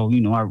me? So,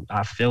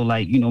 I feel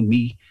like,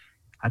 me,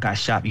 I got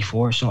shot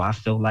before. So I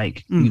feel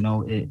like,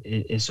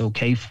 it's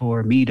okay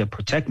for me to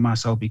protect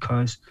myself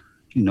because,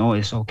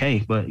 it's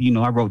okay. But,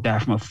 I wrote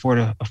that from a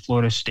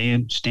Florida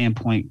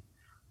standpoint.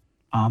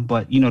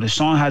 But, the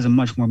song has a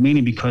much more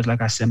meaning because,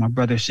 like I said, my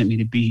brother sent me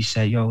the beat. He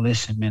said, yo,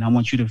 listen, man, I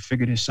want you to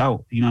figure this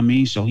out. You know what I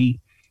mean? So he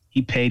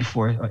paid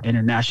for an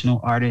international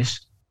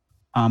artist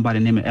by the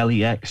name of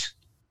LEX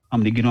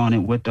to get on it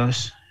with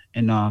us.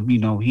 And,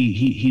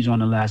 he's on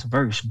the last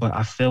verse. But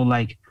I feel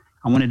like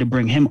I wanted to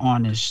bring him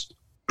on this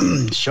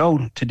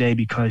show today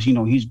because,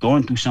 he's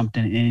going through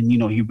something and,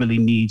 he really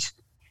needs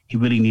a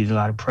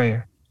lot of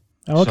prayer.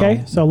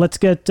 Okay, so let's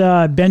get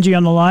Benji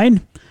on the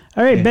line.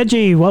 All right,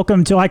 Benji,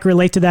 welcome to I Can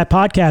Relate to That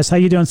podcast. How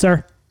you doing,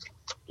 sir?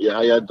 Yeah,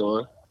 how y'all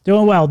doing?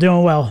 Doing well.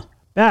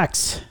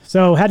 Bax,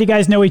 so how do you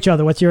guys know each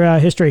other? What's your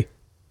history?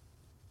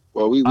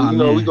 Well, we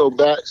go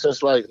back since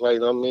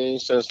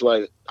since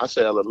I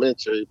say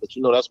elementary, but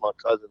that's my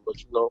cousin. But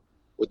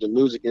with the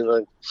music,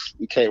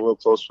 we came real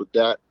close with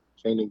that,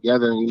 came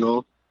together, and we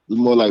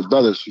more like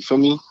brothers. You feel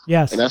me?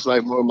 Yes. And that's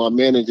like more my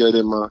manager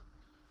than my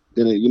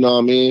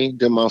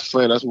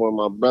friend. That's more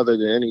my brother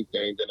than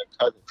anything, than a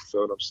cousin. You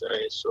feel what I'm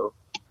saying? So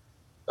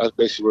that's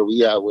basically where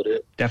we at with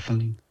it.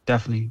 Definitely.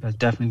 That's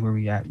definitely where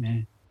we at,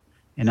 man.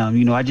 And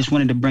I just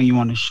wanted to bring you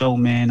on the show,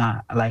 man.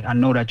 I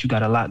know that you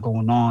got a lot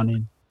going on,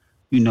 and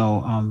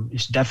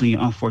it's definitely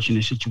an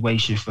unfortunate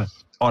situation for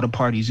all the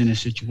parties in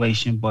this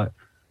situation. But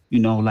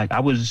I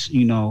was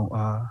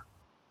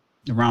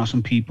around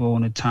some people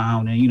in the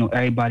town, and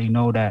everybody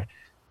know that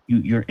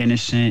you're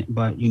innocent,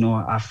 but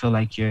I feel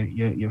like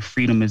your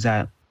freedom is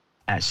at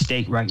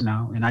stake right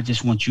now, and I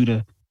just want you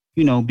to be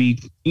be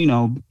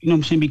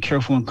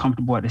careful and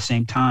comfortable at the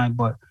same time.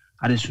 But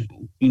I just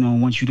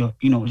want you to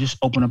just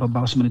open up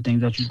about some of the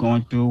things that you're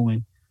going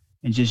through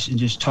and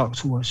just talk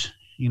to us.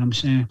 You know what I'm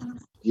saying?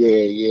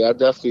 Yeah, I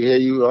definitely hear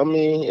you. I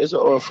mean, it's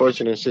an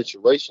unfortunate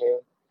situation,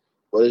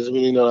 but there's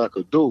really nothing I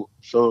could do.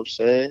 You know what I'm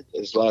saying?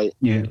 It's like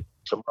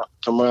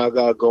tomorrow I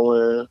gotta go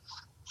in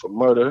for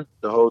murder.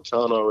 The whole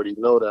town already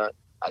know that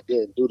I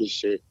didn't do this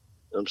shit. You know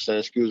what I'm saying?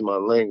 Excuse my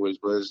language,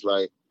 but it's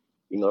like,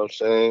 you know what I'm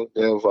saying?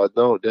 Damn if I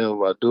don't, damn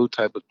if I do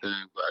type of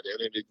thing. But at the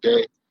end of the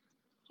day,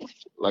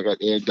 like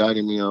they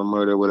indicted me on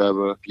murder,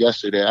 whatever,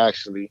 yesterday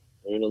actually.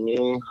 You know what I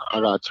mean?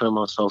 I gotta turn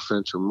myself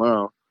in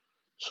tomorrow.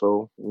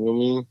 So, you know what I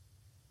mean?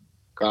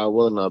 God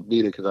willing, I'll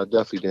beat it because I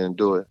definitely didn't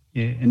do it.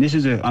 Yeah, and this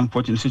is an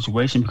unfortunate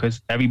situation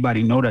because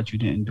everybody know that you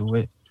didn't do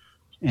it.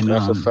 And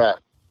that's a fact.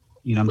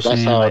 You know what I'm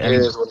saying? That's how it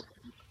is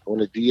when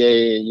the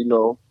DA and,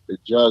 the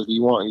judge,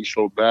 you want you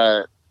so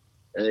bad,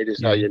 and they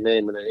just have your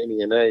name in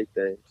any and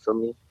everything. For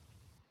me?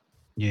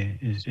 Yeah,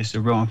 it's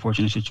a real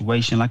unfortunate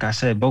situation. Like I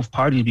said, both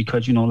parties,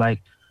 because, we've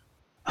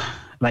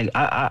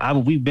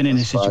been in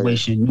this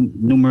situation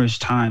numerous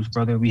times,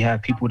 brother. We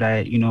have people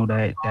that,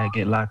 that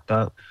get locked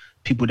up,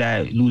 people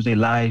that lose their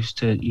lives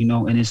to,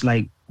 and it's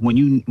like when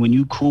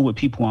you cool with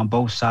people on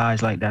both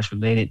sides, like that's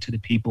related to the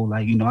people,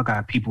 like, I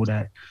got people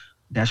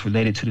that's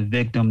related to the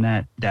victim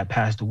that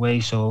passed away.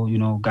 So,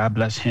 God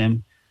bless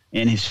him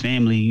and his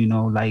family,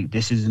 like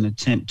this is an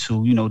attempt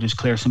to, just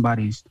clear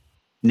somebody's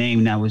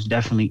name that was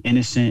definitely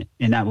innocent.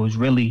 And that was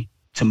really,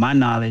 to my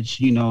knowledge,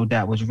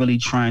 that was really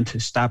trying to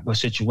stop a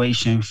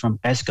situation from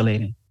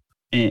escalating.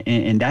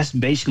 And that's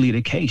basically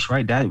the case,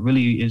 right? That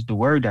really is the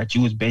word, that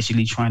you was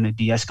basically trying to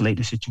de-escalate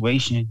the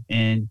situation,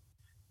 and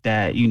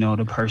that,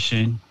 the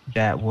person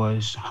that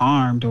was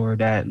harmed or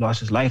that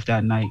lost his life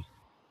that night,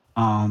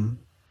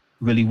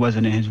 really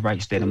wasn't in his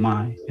right state of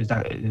mind. Is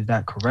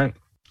that correct?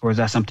 Or is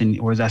that something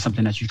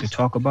that you could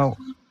talk about?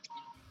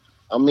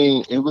 I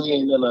mean, it really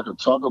ain't nothing I could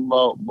talk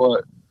about,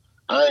 but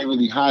I ain't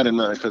really hiding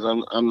nothing because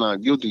I'm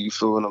not guilty. You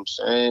feel what I'm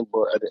saying?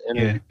 But at the end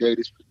of the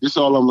day, this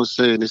all I'm gonna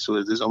say. And I'm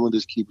gonna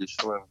just keep it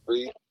short and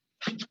brief.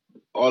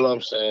 All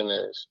I'm saying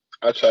is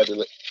I tried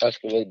to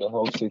escalate the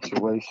whole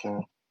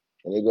situation,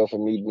 and they go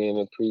from me being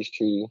a priest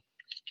to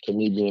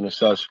me being a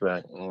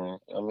suspect. And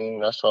I mean,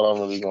 that's all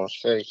I'm really gonna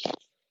say.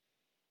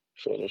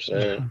 Feel what I'm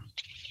saying?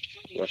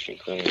 Russian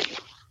clean.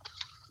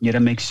 Yeah,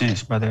 that makes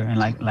sense, brother. And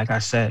like I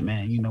said,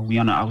 man, we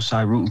on the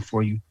outside rooting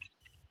for you.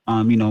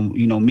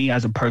 Me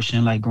as a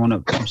person, like growing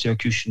up from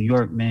Syracuse, New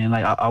York, man,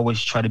 like I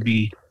always try to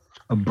be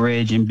a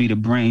bridge and be the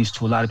brains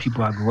to a lot of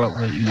people I grew up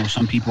with.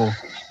 Some people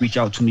reach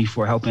out to me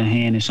for a helping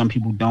hand and some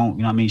people don't.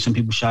 You know what I mean? Some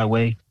people shy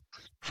away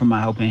from my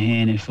helping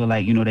hand and feel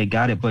like, they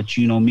got it. But,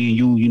 me and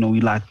you,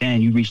 we locked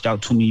in. You reached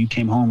out to me. You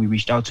came home. We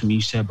reached out to me.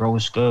 You said, bro,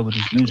 what's good with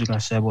this music? I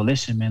said, well,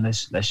 listen, man,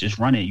 let's just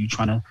run it. You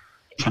trying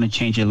to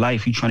change your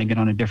life. You trying to get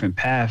on a different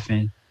path.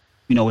 And,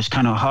 it's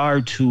kind of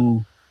hard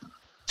to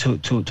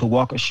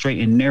walk a straight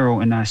and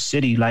narrow in that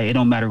city. Like, it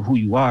don't matter who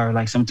you are.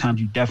 Like,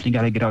 sometimes you definitely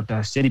got to get out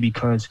that city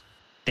because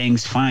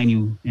things find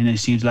you. And it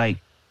seems like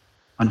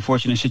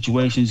unfortunate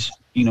situations,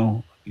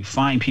 you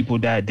find people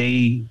that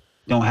they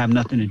don't have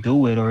nothing to do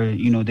with, or,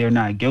 they're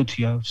not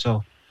guilty of.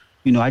 So,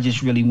 I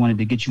just really wanted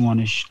to get you on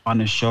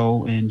the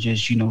show and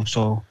just, and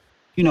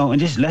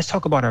just let's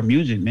talk about our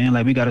music, man.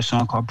 Like, we got a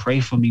song called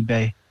Pray For Me,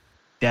 Bae,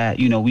 that,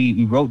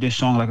 we wrote this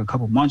song like a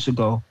couple months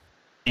ago.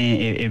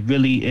 And it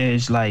really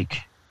is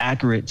like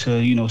accurate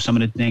to, some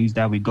of the things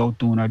that we go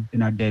through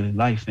in our daily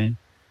life. And,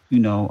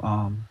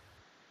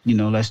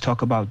 let's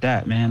talk about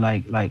that, man.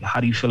 Like, how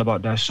do you feel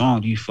about that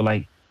song? Do you feel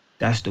like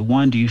that's the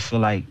one? Do you feel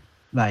like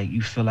that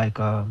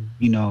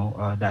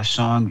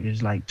song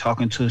is like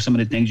talking to some of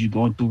the things you're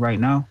going through right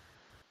now?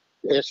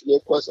 Answer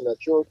your question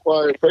that you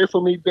inquired. Pray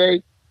For Me,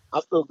 Bae.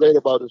 I feel great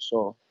about this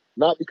song.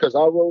 Not because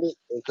I wrote it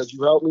and because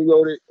you helped me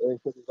wrote it and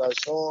because it's our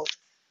song.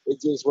 It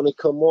just, when it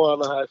come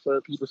on, I don't have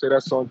certain people say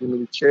that song give me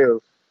the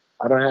chills.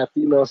 I don't have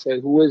females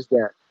say, who is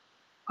that?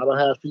 I don't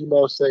have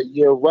females say,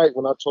 yeah, right,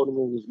 when I told them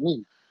it was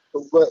me.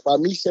 But by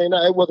me saying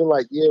that, it wasn't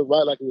like, yeah,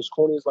 right, like it was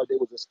corny. It's like they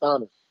was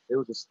astonished. They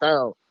was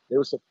astounded. They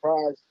were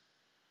surprised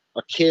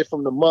a kid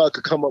from the mud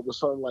could come up with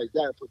something like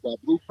that and put that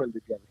blueprint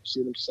together. You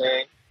see what I'm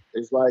saying?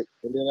 It's like,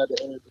 and then at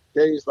the end of the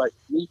day, it's like,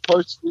 me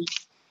personally,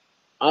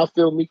 I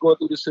feel me going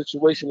through this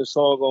situation, the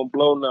song gonna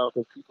blow now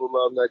because people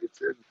love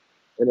negativity.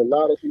 And a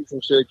lot of people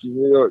from Syracuse,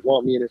 New York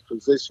want me in this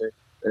position,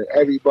 and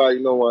everybody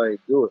know I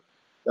ain't do it.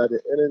 But at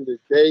the end of the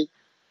day,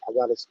 I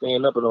got to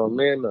stand up and I'm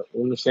man up. You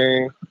know what I'm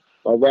saying?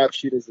 My rap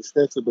sheet is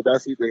extensive, but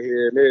that's either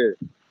here and there.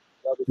 I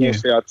was going to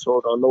say I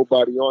told on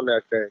nobody on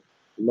that thing.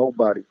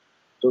 Nobody.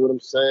 You know what I'm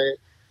saying?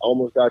 I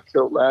almost got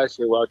killed last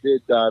year. Well, I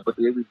did die, but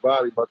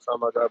everybody by the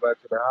time I got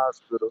back to the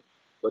hospital.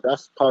 But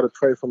that's part of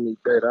Pray For Me,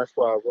 Bae. That's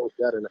why I wrote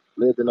that. And I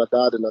lived and I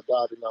died and I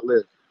died and I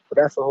lived. But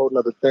that's a whole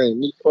nother thing.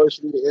 Me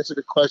personally, to answer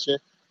the question,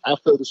 I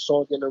feel the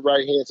song in the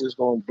right hands is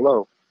going to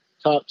blow.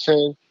 Top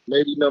 10,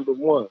 maybe number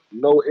 1.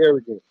 No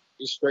arrogance.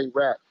 Just straight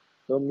rap.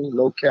 Feel me?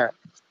 No cap.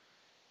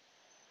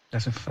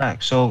 That's a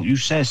fact. So you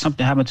said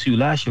something happened to you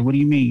last year. What do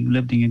you mean? You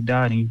lived and you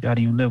died and you died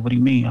and you lived. What do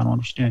you mean? I don't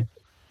understand.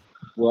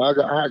 Well, I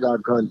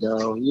got gunned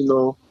down.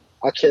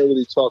 I can't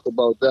really talk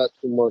about that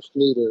too much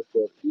neither.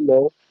 But,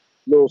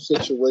 little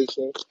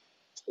situation.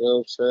 You know what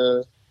I'm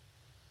saying?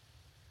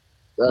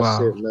 That's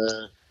it,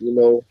 man.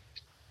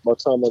 By the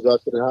time I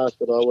got to the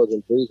hospital, I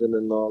wasn't breathing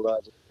and all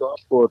that. So I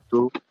fought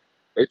through.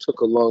 They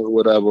took a longer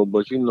whatever,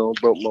 but,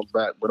 broke my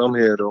back. But I'm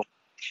here, though.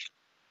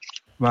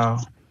 Wow.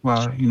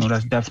 Well,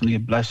 that's definitely a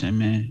blessing,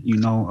 man.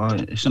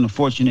 It's an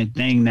unfortunate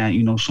thing that,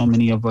 so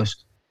many of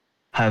us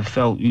have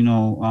felt,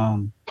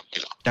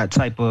 that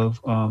type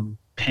of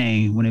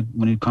pain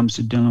when it comes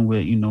to dealing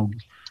with,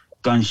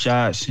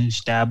 gunshots and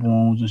stab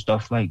wounds and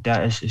stuff like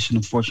that. It's an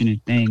unfortunate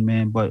thing,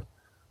 man. But,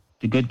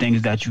 the good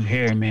things that you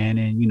hear, man.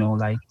 And, you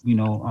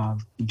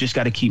just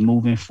got to keep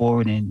moving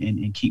forward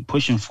and keep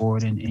pushing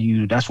forward.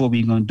 And that's what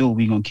we're going to do.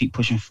 We're going to keep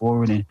pushing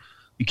forward, and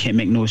we can't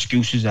make no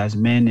excuses as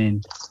men.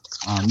 And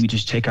we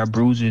just take our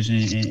bruises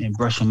and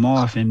brush them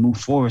off and move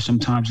forward.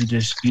 Sometimes we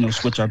just,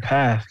 switch our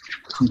path.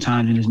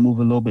 Sometimes we just move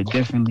a little bit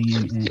differently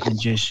and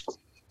just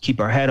keep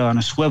our head on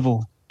a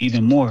swivel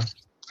even more.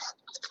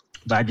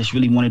 But I just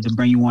really wanted to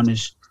bring you on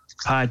this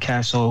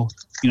podcast so,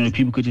 the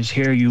people could just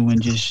hear you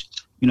and just,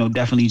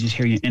 definitely just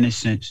hear your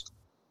innocence.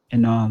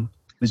 And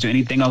is there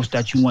anything else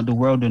that you want the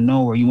world to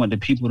know or you want the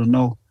people to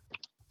know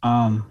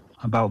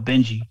about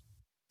Benji?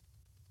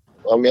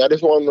 I mean, I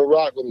just want them to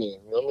rock with me.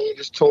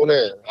 Just tune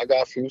in. I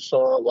got a few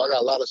songs. Well, I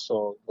got a lot of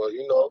songs, but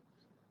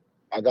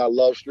I got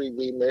Love Street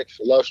Remix,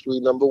 Love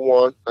Street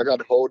 #1. I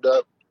got Hold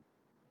Up.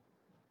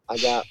 I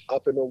got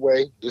Up and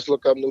Away. Just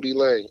look up Nudie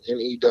Lane,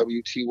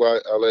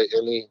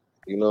 NEWTYLANE.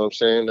 You know what I'm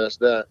saying? That's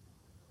that.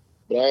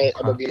 But I'm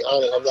going to be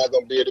honest, I'm not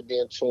going to be able to be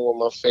in tune with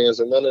my fans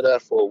and none of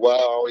that for a while. I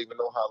don't even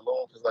know how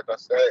long, because like I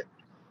said,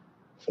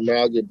 for now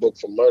I'll get booked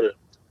for murder.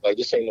 Like,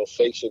 this ain't no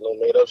fake shit, no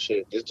made up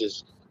shit.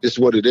 This is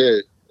what it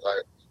is.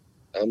 Like,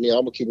 I'm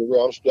going to keep it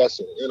real. I'm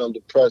stressing and I'm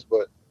depressed,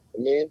 but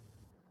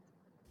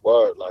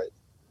word, like,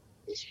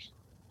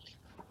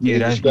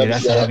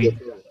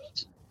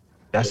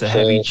 that's a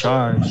heavy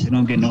charge. It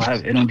don't get no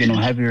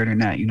heavier than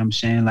that. You know what I'm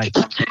saying? Like,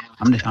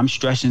 I'm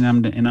stressing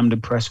and I'm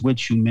depressed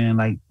with you, man.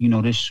 Like, we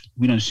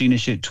done seen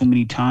this shit too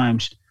many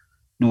times.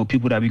 With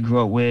people that we grew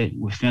up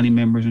with family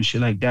members and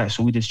shit like that.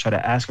 So we just try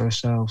to ask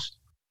ourselves,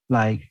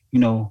 like,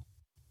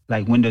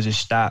 when does it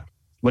stop?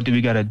 What do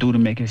we gotta do to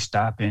make it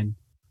stop? And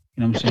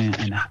you know what I'm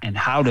saying? And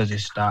how does it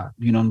stop?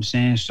 You know what I'm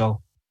saying?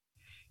 So,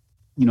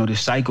 the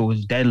cycle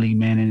is deadly,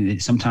 man.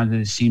 And sometimes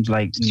it seems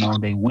like,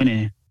 they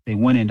winning.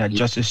 That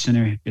Justice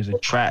Center is a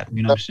trap,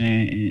 you know what I'm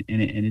saying?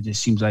 And it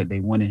just seems like they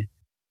winning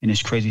in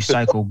this crazy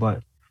cycle.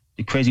 But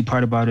the crazy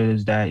part about it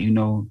is that,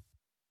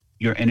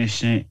 you're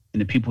innocent,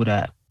 and the people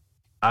that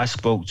I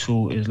spoke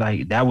to is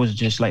like, that was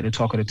just like the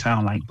talk of the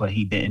town, like, but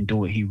he didn't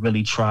do it. He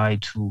really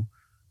tried to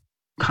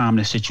calm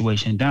the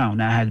situation down.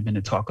 That has been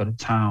the talk of the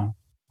town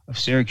of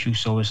Syracuse.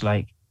 So it's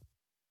like,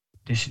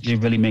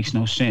 it really makes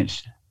no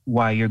sense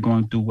why you're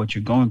going through what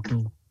you're going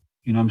through.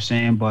 You know what I'm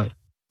saying? But,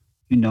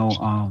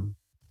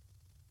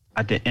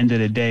 at the end of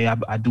the day,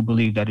 I do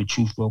believe that the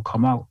truth will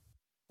come out,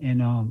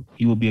 and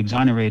you will be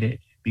exonerated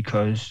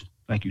because,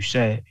 like you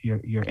said,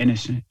 you're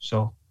innocent.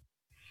 So,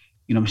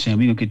 you know what I'm saying?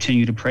 We're going to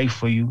continue to pray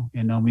for you,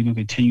 and we're going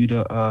to continue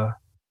to,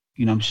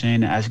 you know what I'm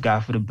saying, to ask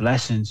God for the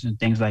blessings and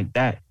things like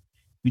that.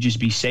 You just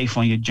be safe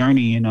on your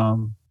journey, and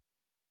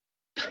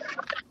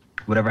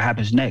whatever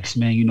happens next,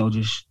 man,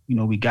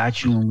 we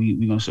got you, and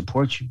we're going to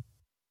support you.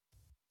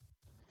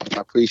 I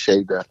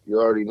appreciate that. You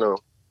already know.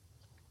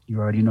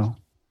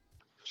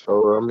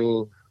 So, I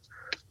don't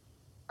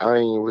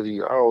really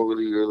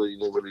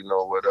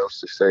know what else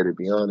to say, to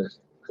be honest.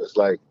 Because,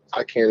 like,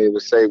 I can't even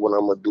say when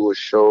I'm going to do a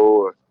show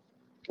or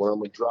when I'm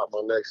going to drop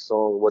my next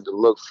song, what to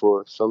look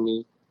for. So,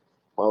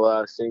 my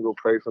last single,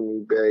 Pray For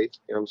Me, Bae, you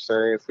know what I'm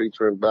saying?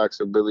 Featuring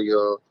Baxter, Billy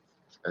and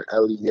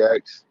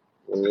LEX.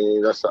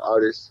 That's an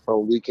artist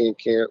from Weekend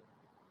Camp.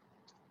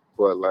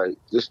 But, like,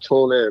 just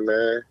tune in,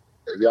 man.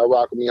 If y'all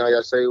rock with me how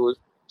y'all say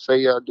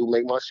y'all do,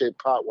 make my shit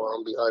pop while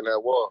I'm behind that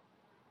wall.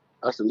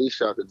 That's the least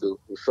y'all could do.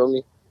 You feel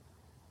me?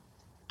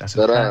 That's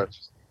a fact.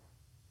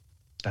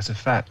 That's a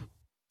fact.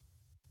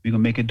 We're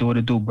gonna make it do what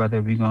it do,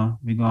 brother. We're gonna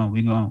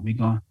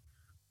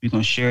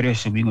share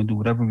this, and we're gonna do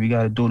whatever we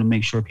gotta do to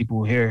make sure people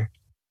will hear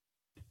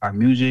our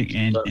music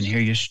and hear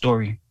your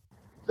story.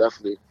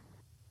 Definitely.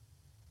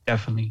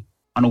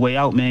 On the way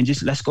out, man,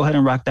 just let's go ahead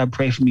and rock that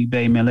Pray For Me,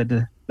 Bae, man.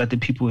 Let the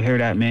people hear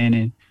that, man,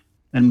 and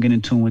let them get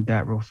in tune with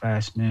that real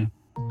fast, man.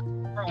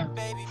 All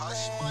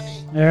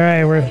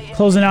right, we're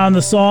closing out on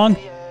the song.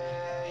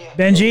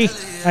 Benji,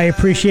 I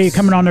appreciate you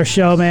coming on our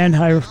show, man.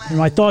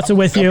 My thoughts are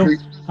with you.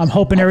 I'm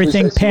hoping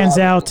everything pans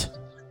out.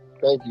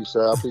 Thank you,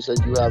 sir. I appreciate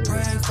you having me.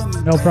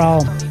 No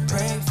problem. All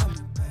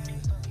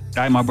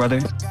right, my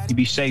brother. You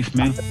be safe,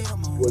 man.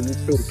 Well, you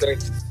too.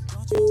 Thank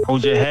you.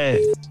 Hold your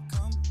head.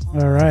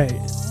 All right.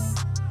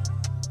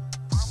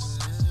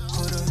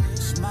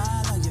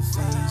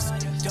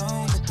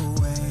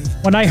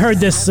 When I heard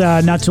this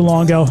not too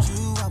long ago,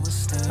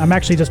 I'm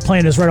actually just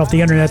playing this right off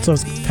the internet, so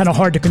it's kind of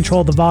hard to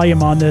control the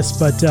volume on this.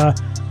 But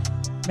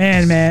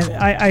man,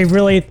 I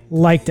really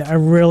liked it. I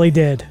really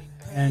did.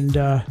 And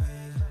I'm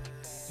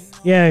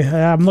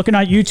looking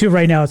at YouTube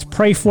right now. It's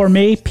Pray For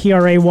Me,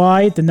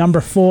 Pray, the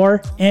number 4,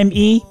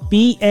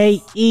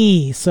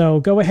 MEBAE. So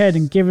go ahead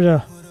and give it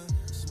a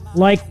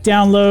like,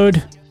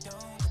 download.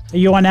 Are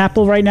you on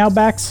Apple right now,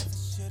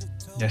 Bax?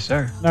 Yes,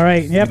 sir. All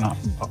right. Yep.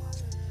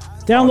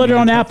 Download it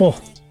on Apple,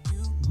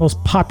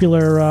 most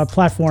popular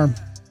platform.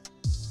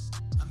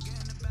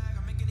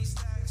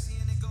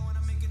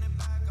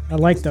 I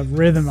like the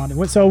rhythm on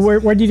it. So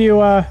where did you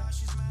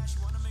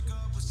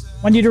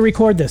when did you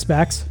record this,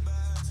 Bax?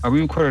 We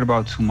recorded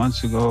about 2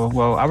 months ago.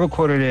 Well, I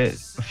recorded it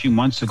a few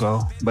months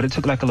ago, but it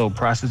took like a little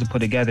process to put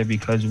together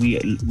because we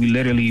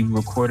literally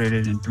recorded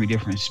it in 3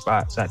 different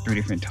spots at 3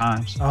 different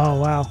times. Oh,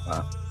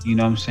 wow. You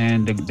know what I'm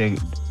saying?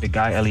 The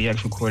guy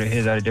LEX recorded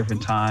his at a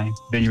different time.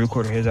 Benji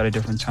recorded his at a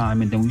different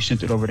time. And then we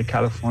sent it over to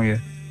California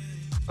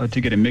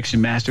to get it mixed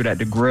and mastered at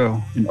The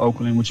Grill in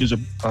Oakland, which is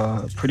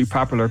a pretty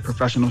popular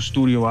professional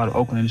studio out of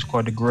Oakland. It's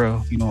called The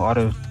Grill. You know, all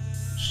the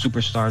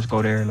superstars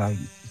go there, like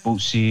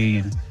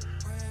Bootsy and,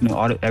 you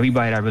know,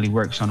 everybody that really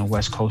works on the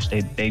West Coast,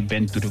 they've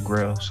been through The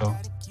Grill. So,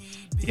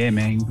 yeah,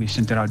 man, we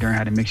sent it out there and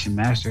had it mixed and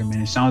mastered,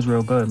 man. It sounds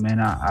real good, man.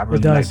 I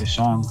really like the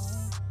song.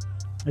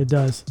 It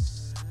does.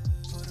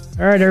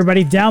 All right,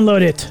 everybody,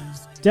 download it.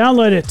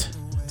 Download it.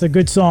 It's a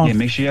good song. Yeah,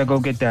 make sure y'all go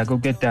get that. Go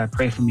get that.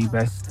 Pray for me,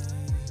 Beth.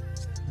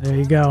 There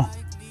you go.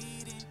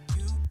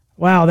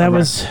 Wow, that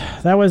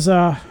was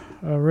a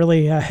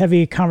really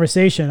heavy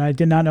conversation. I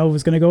did not know it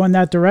was going to go in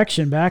that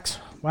direction, Bax.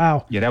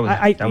 Wow. Yeah, that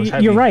was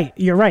heavy. You're right.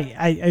 You're right.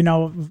 I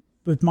know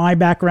with my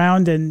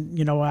background and,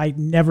 you know, I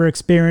never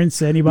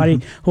experienced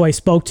anybody who I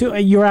spoke to.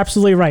 You're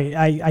absolutely right.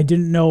 I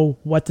didn't know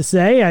what to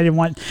say. I didn't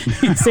want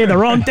to say the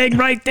wrong thing,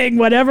 right thing,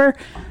 whatever.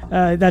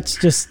 That's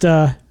just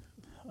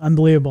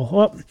unbelievable.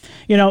 Well,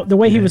 you know, the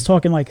way he was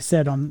talking, like I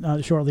said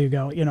on shortly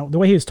ago, you know, the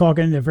way he was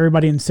talking, if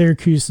everybody in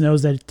Syracuse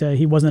knows that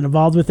he wasn't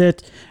involved with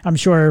it, I'm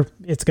sure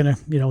it's going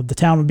to, you know, the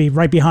town would be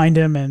right behind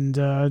him. And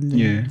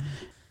yeah.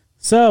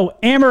 So,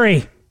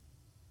 Amory.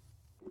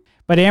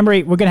 But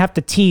Amory, we're going to have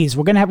to tease.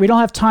 We don't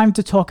have time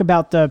to talk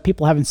about the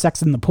people having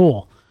sex in the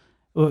pool.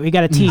 We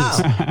got to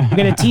tease. We're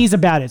going to tease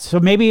about it. So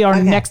maybe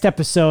our next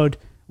episode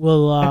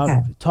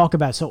we'll talk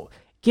about it. So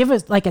give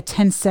us like a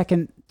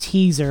 10-second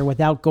teaser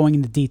without going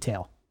into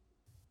detail.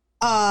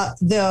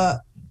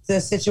 The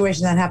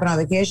situation that happened on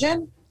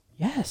vacation?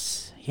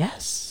 Yes.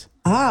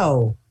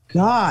 Oh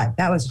God,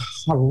 that was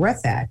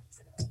horrific.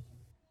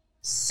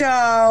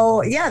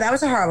 So yeah, that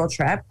was a horrible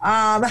trip.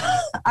 All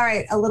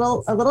right, a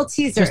little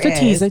teaser. Just a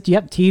teaser.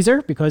 Yep,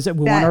 teaser, because we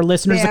want our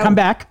listeners to come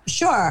back.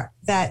 Sure.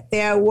 That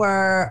there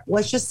were,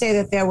 let's just say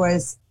that there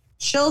was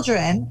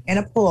children in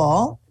a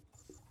pool,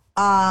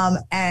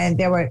 and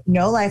there were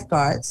no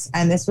lifeguards,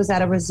 and this was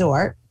at a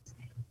resort,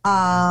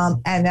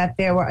 and that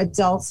there were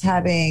adults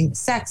having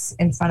sex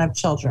in front of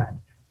children.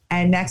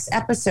 And next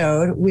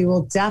episode, we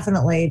will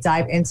definitely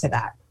dive into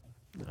that.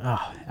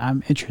 Oh,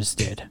 I'm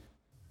interested.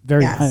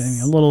 Very,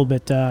 a little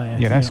bit.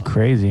 Yeah, that's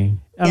crazy.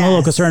 I'm a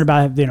little concerned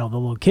about, you know, the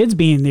little kids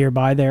being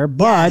nearby there,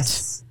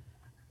 but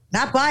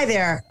not by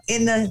there,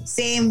 in the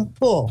same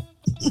pool.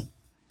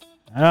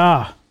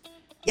 Yes.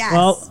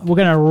 Well, we're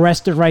gonna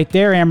rest it right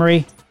there,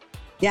 Amory.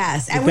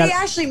 Yes, and we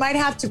actually might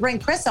have to bring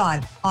Chris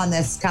on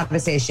this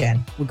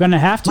conversation. We're gonna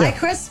have to. My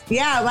Chris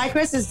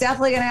is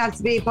definitely gonna have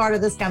to be part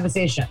of this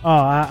conversation.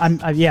 Oh,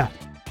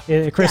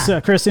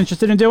 Chris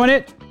interested in doing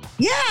it?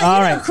 Yeah,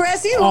 all right.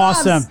 Chris, he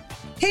loves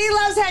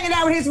hanging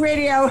out with his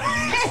radio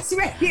friends.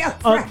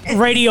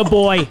 Radio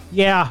boy,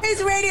 yeah.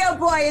 His radio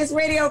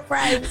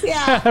friends,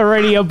 yeah.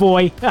 Radio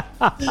boy. Oh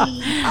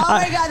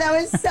my God, that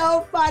was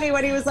so funny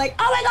when he was like,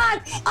 oh my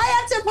God, I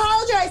have to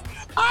apologize.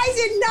 I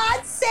did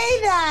not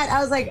say that. I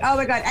was like, oh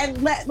my God.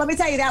 And let me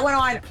tell you, that went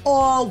on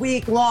all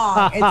week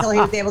long until he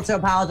was able to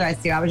apologize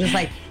to you. I was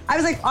like,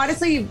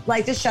 honestly,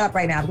 like, just shut up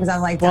right now because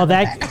I'm like, well,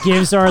 that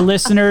gives our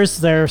listeners,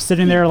 they're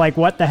sitting there like,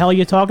 what the hell are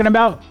you talking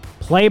about?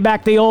 Play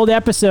back the old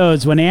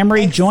episodes when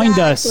Amory joined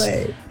us.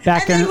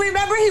 Back and then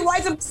remember, he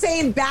winds up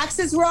saying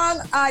Bax's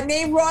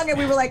name wrong, and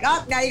we were like,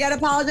 oh, now you got to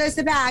apologize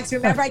to Bax.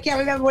 Remember, I can't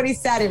remember what he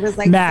said. It was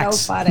like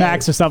so funny.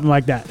 Max or something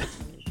like that.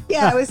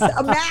 Yeah, it was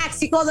a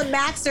Max. He called him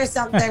Max or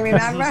something,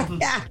 remember?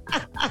 Yeah.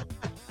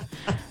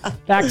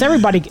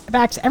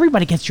 Bax,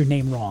 everybody gets your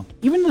name wrong.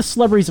 Even the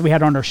celebrities that we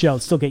had on our show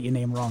still get your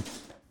name wrong.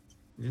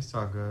 It's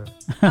all good.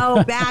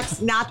 Oh,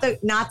 Bax, not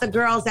the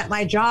girls at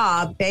my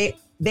job.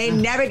 They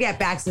never get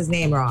Bax's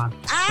name wrong.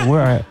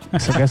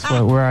 So guess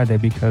what? Where are they?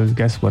 Because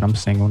guess what? I'm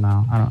single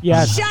now.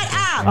 Shut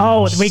up.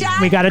 Oh, we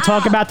got to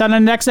talk about that in the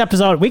next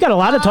episode. We got a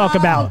lot to talk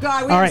about. Oh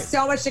God, we have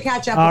so much to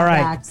catch up on,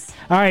 Bax.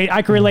 All right,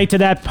 I can relate to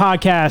that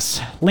podcast.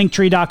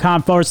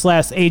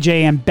 Linktree.com/AJ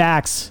and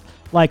Bax.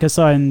 Like us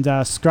and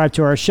subscribe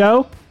to our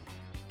show.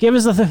 Give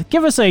us a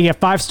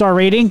 5-star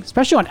rating,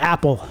 especially on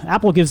Apple.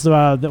 Apple gives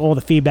all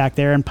the feedback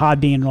there, and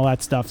Podbean and all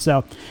that stuff.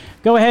 So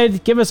go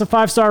ahead, give us a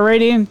 5-star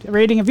rating.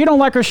 If you don't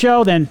like our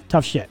show, then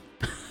tough shit.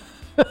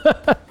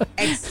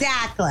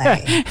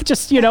 Exactly.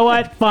 Just, you know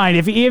what? Fine.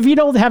 If you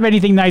don't have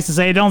anything nice to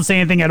say, don't say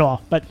anything at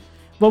all. But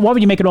why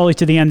would you make it all the way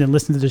to the end and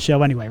listen to the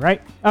show anyway,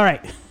 right? All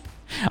right.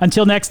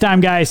 Until next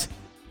time, guys.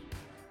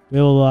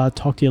 We'll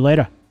talk to you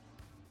later.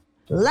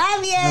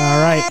 Love you.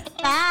 All right.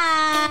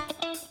 Bye.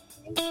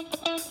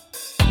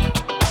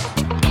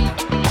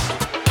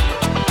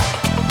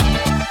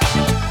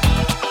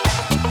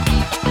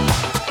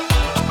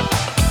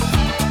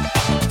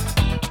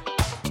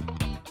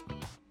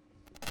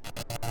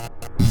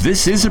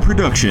 This is a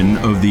production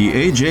of the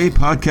AJ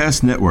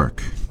Podcast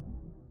Network.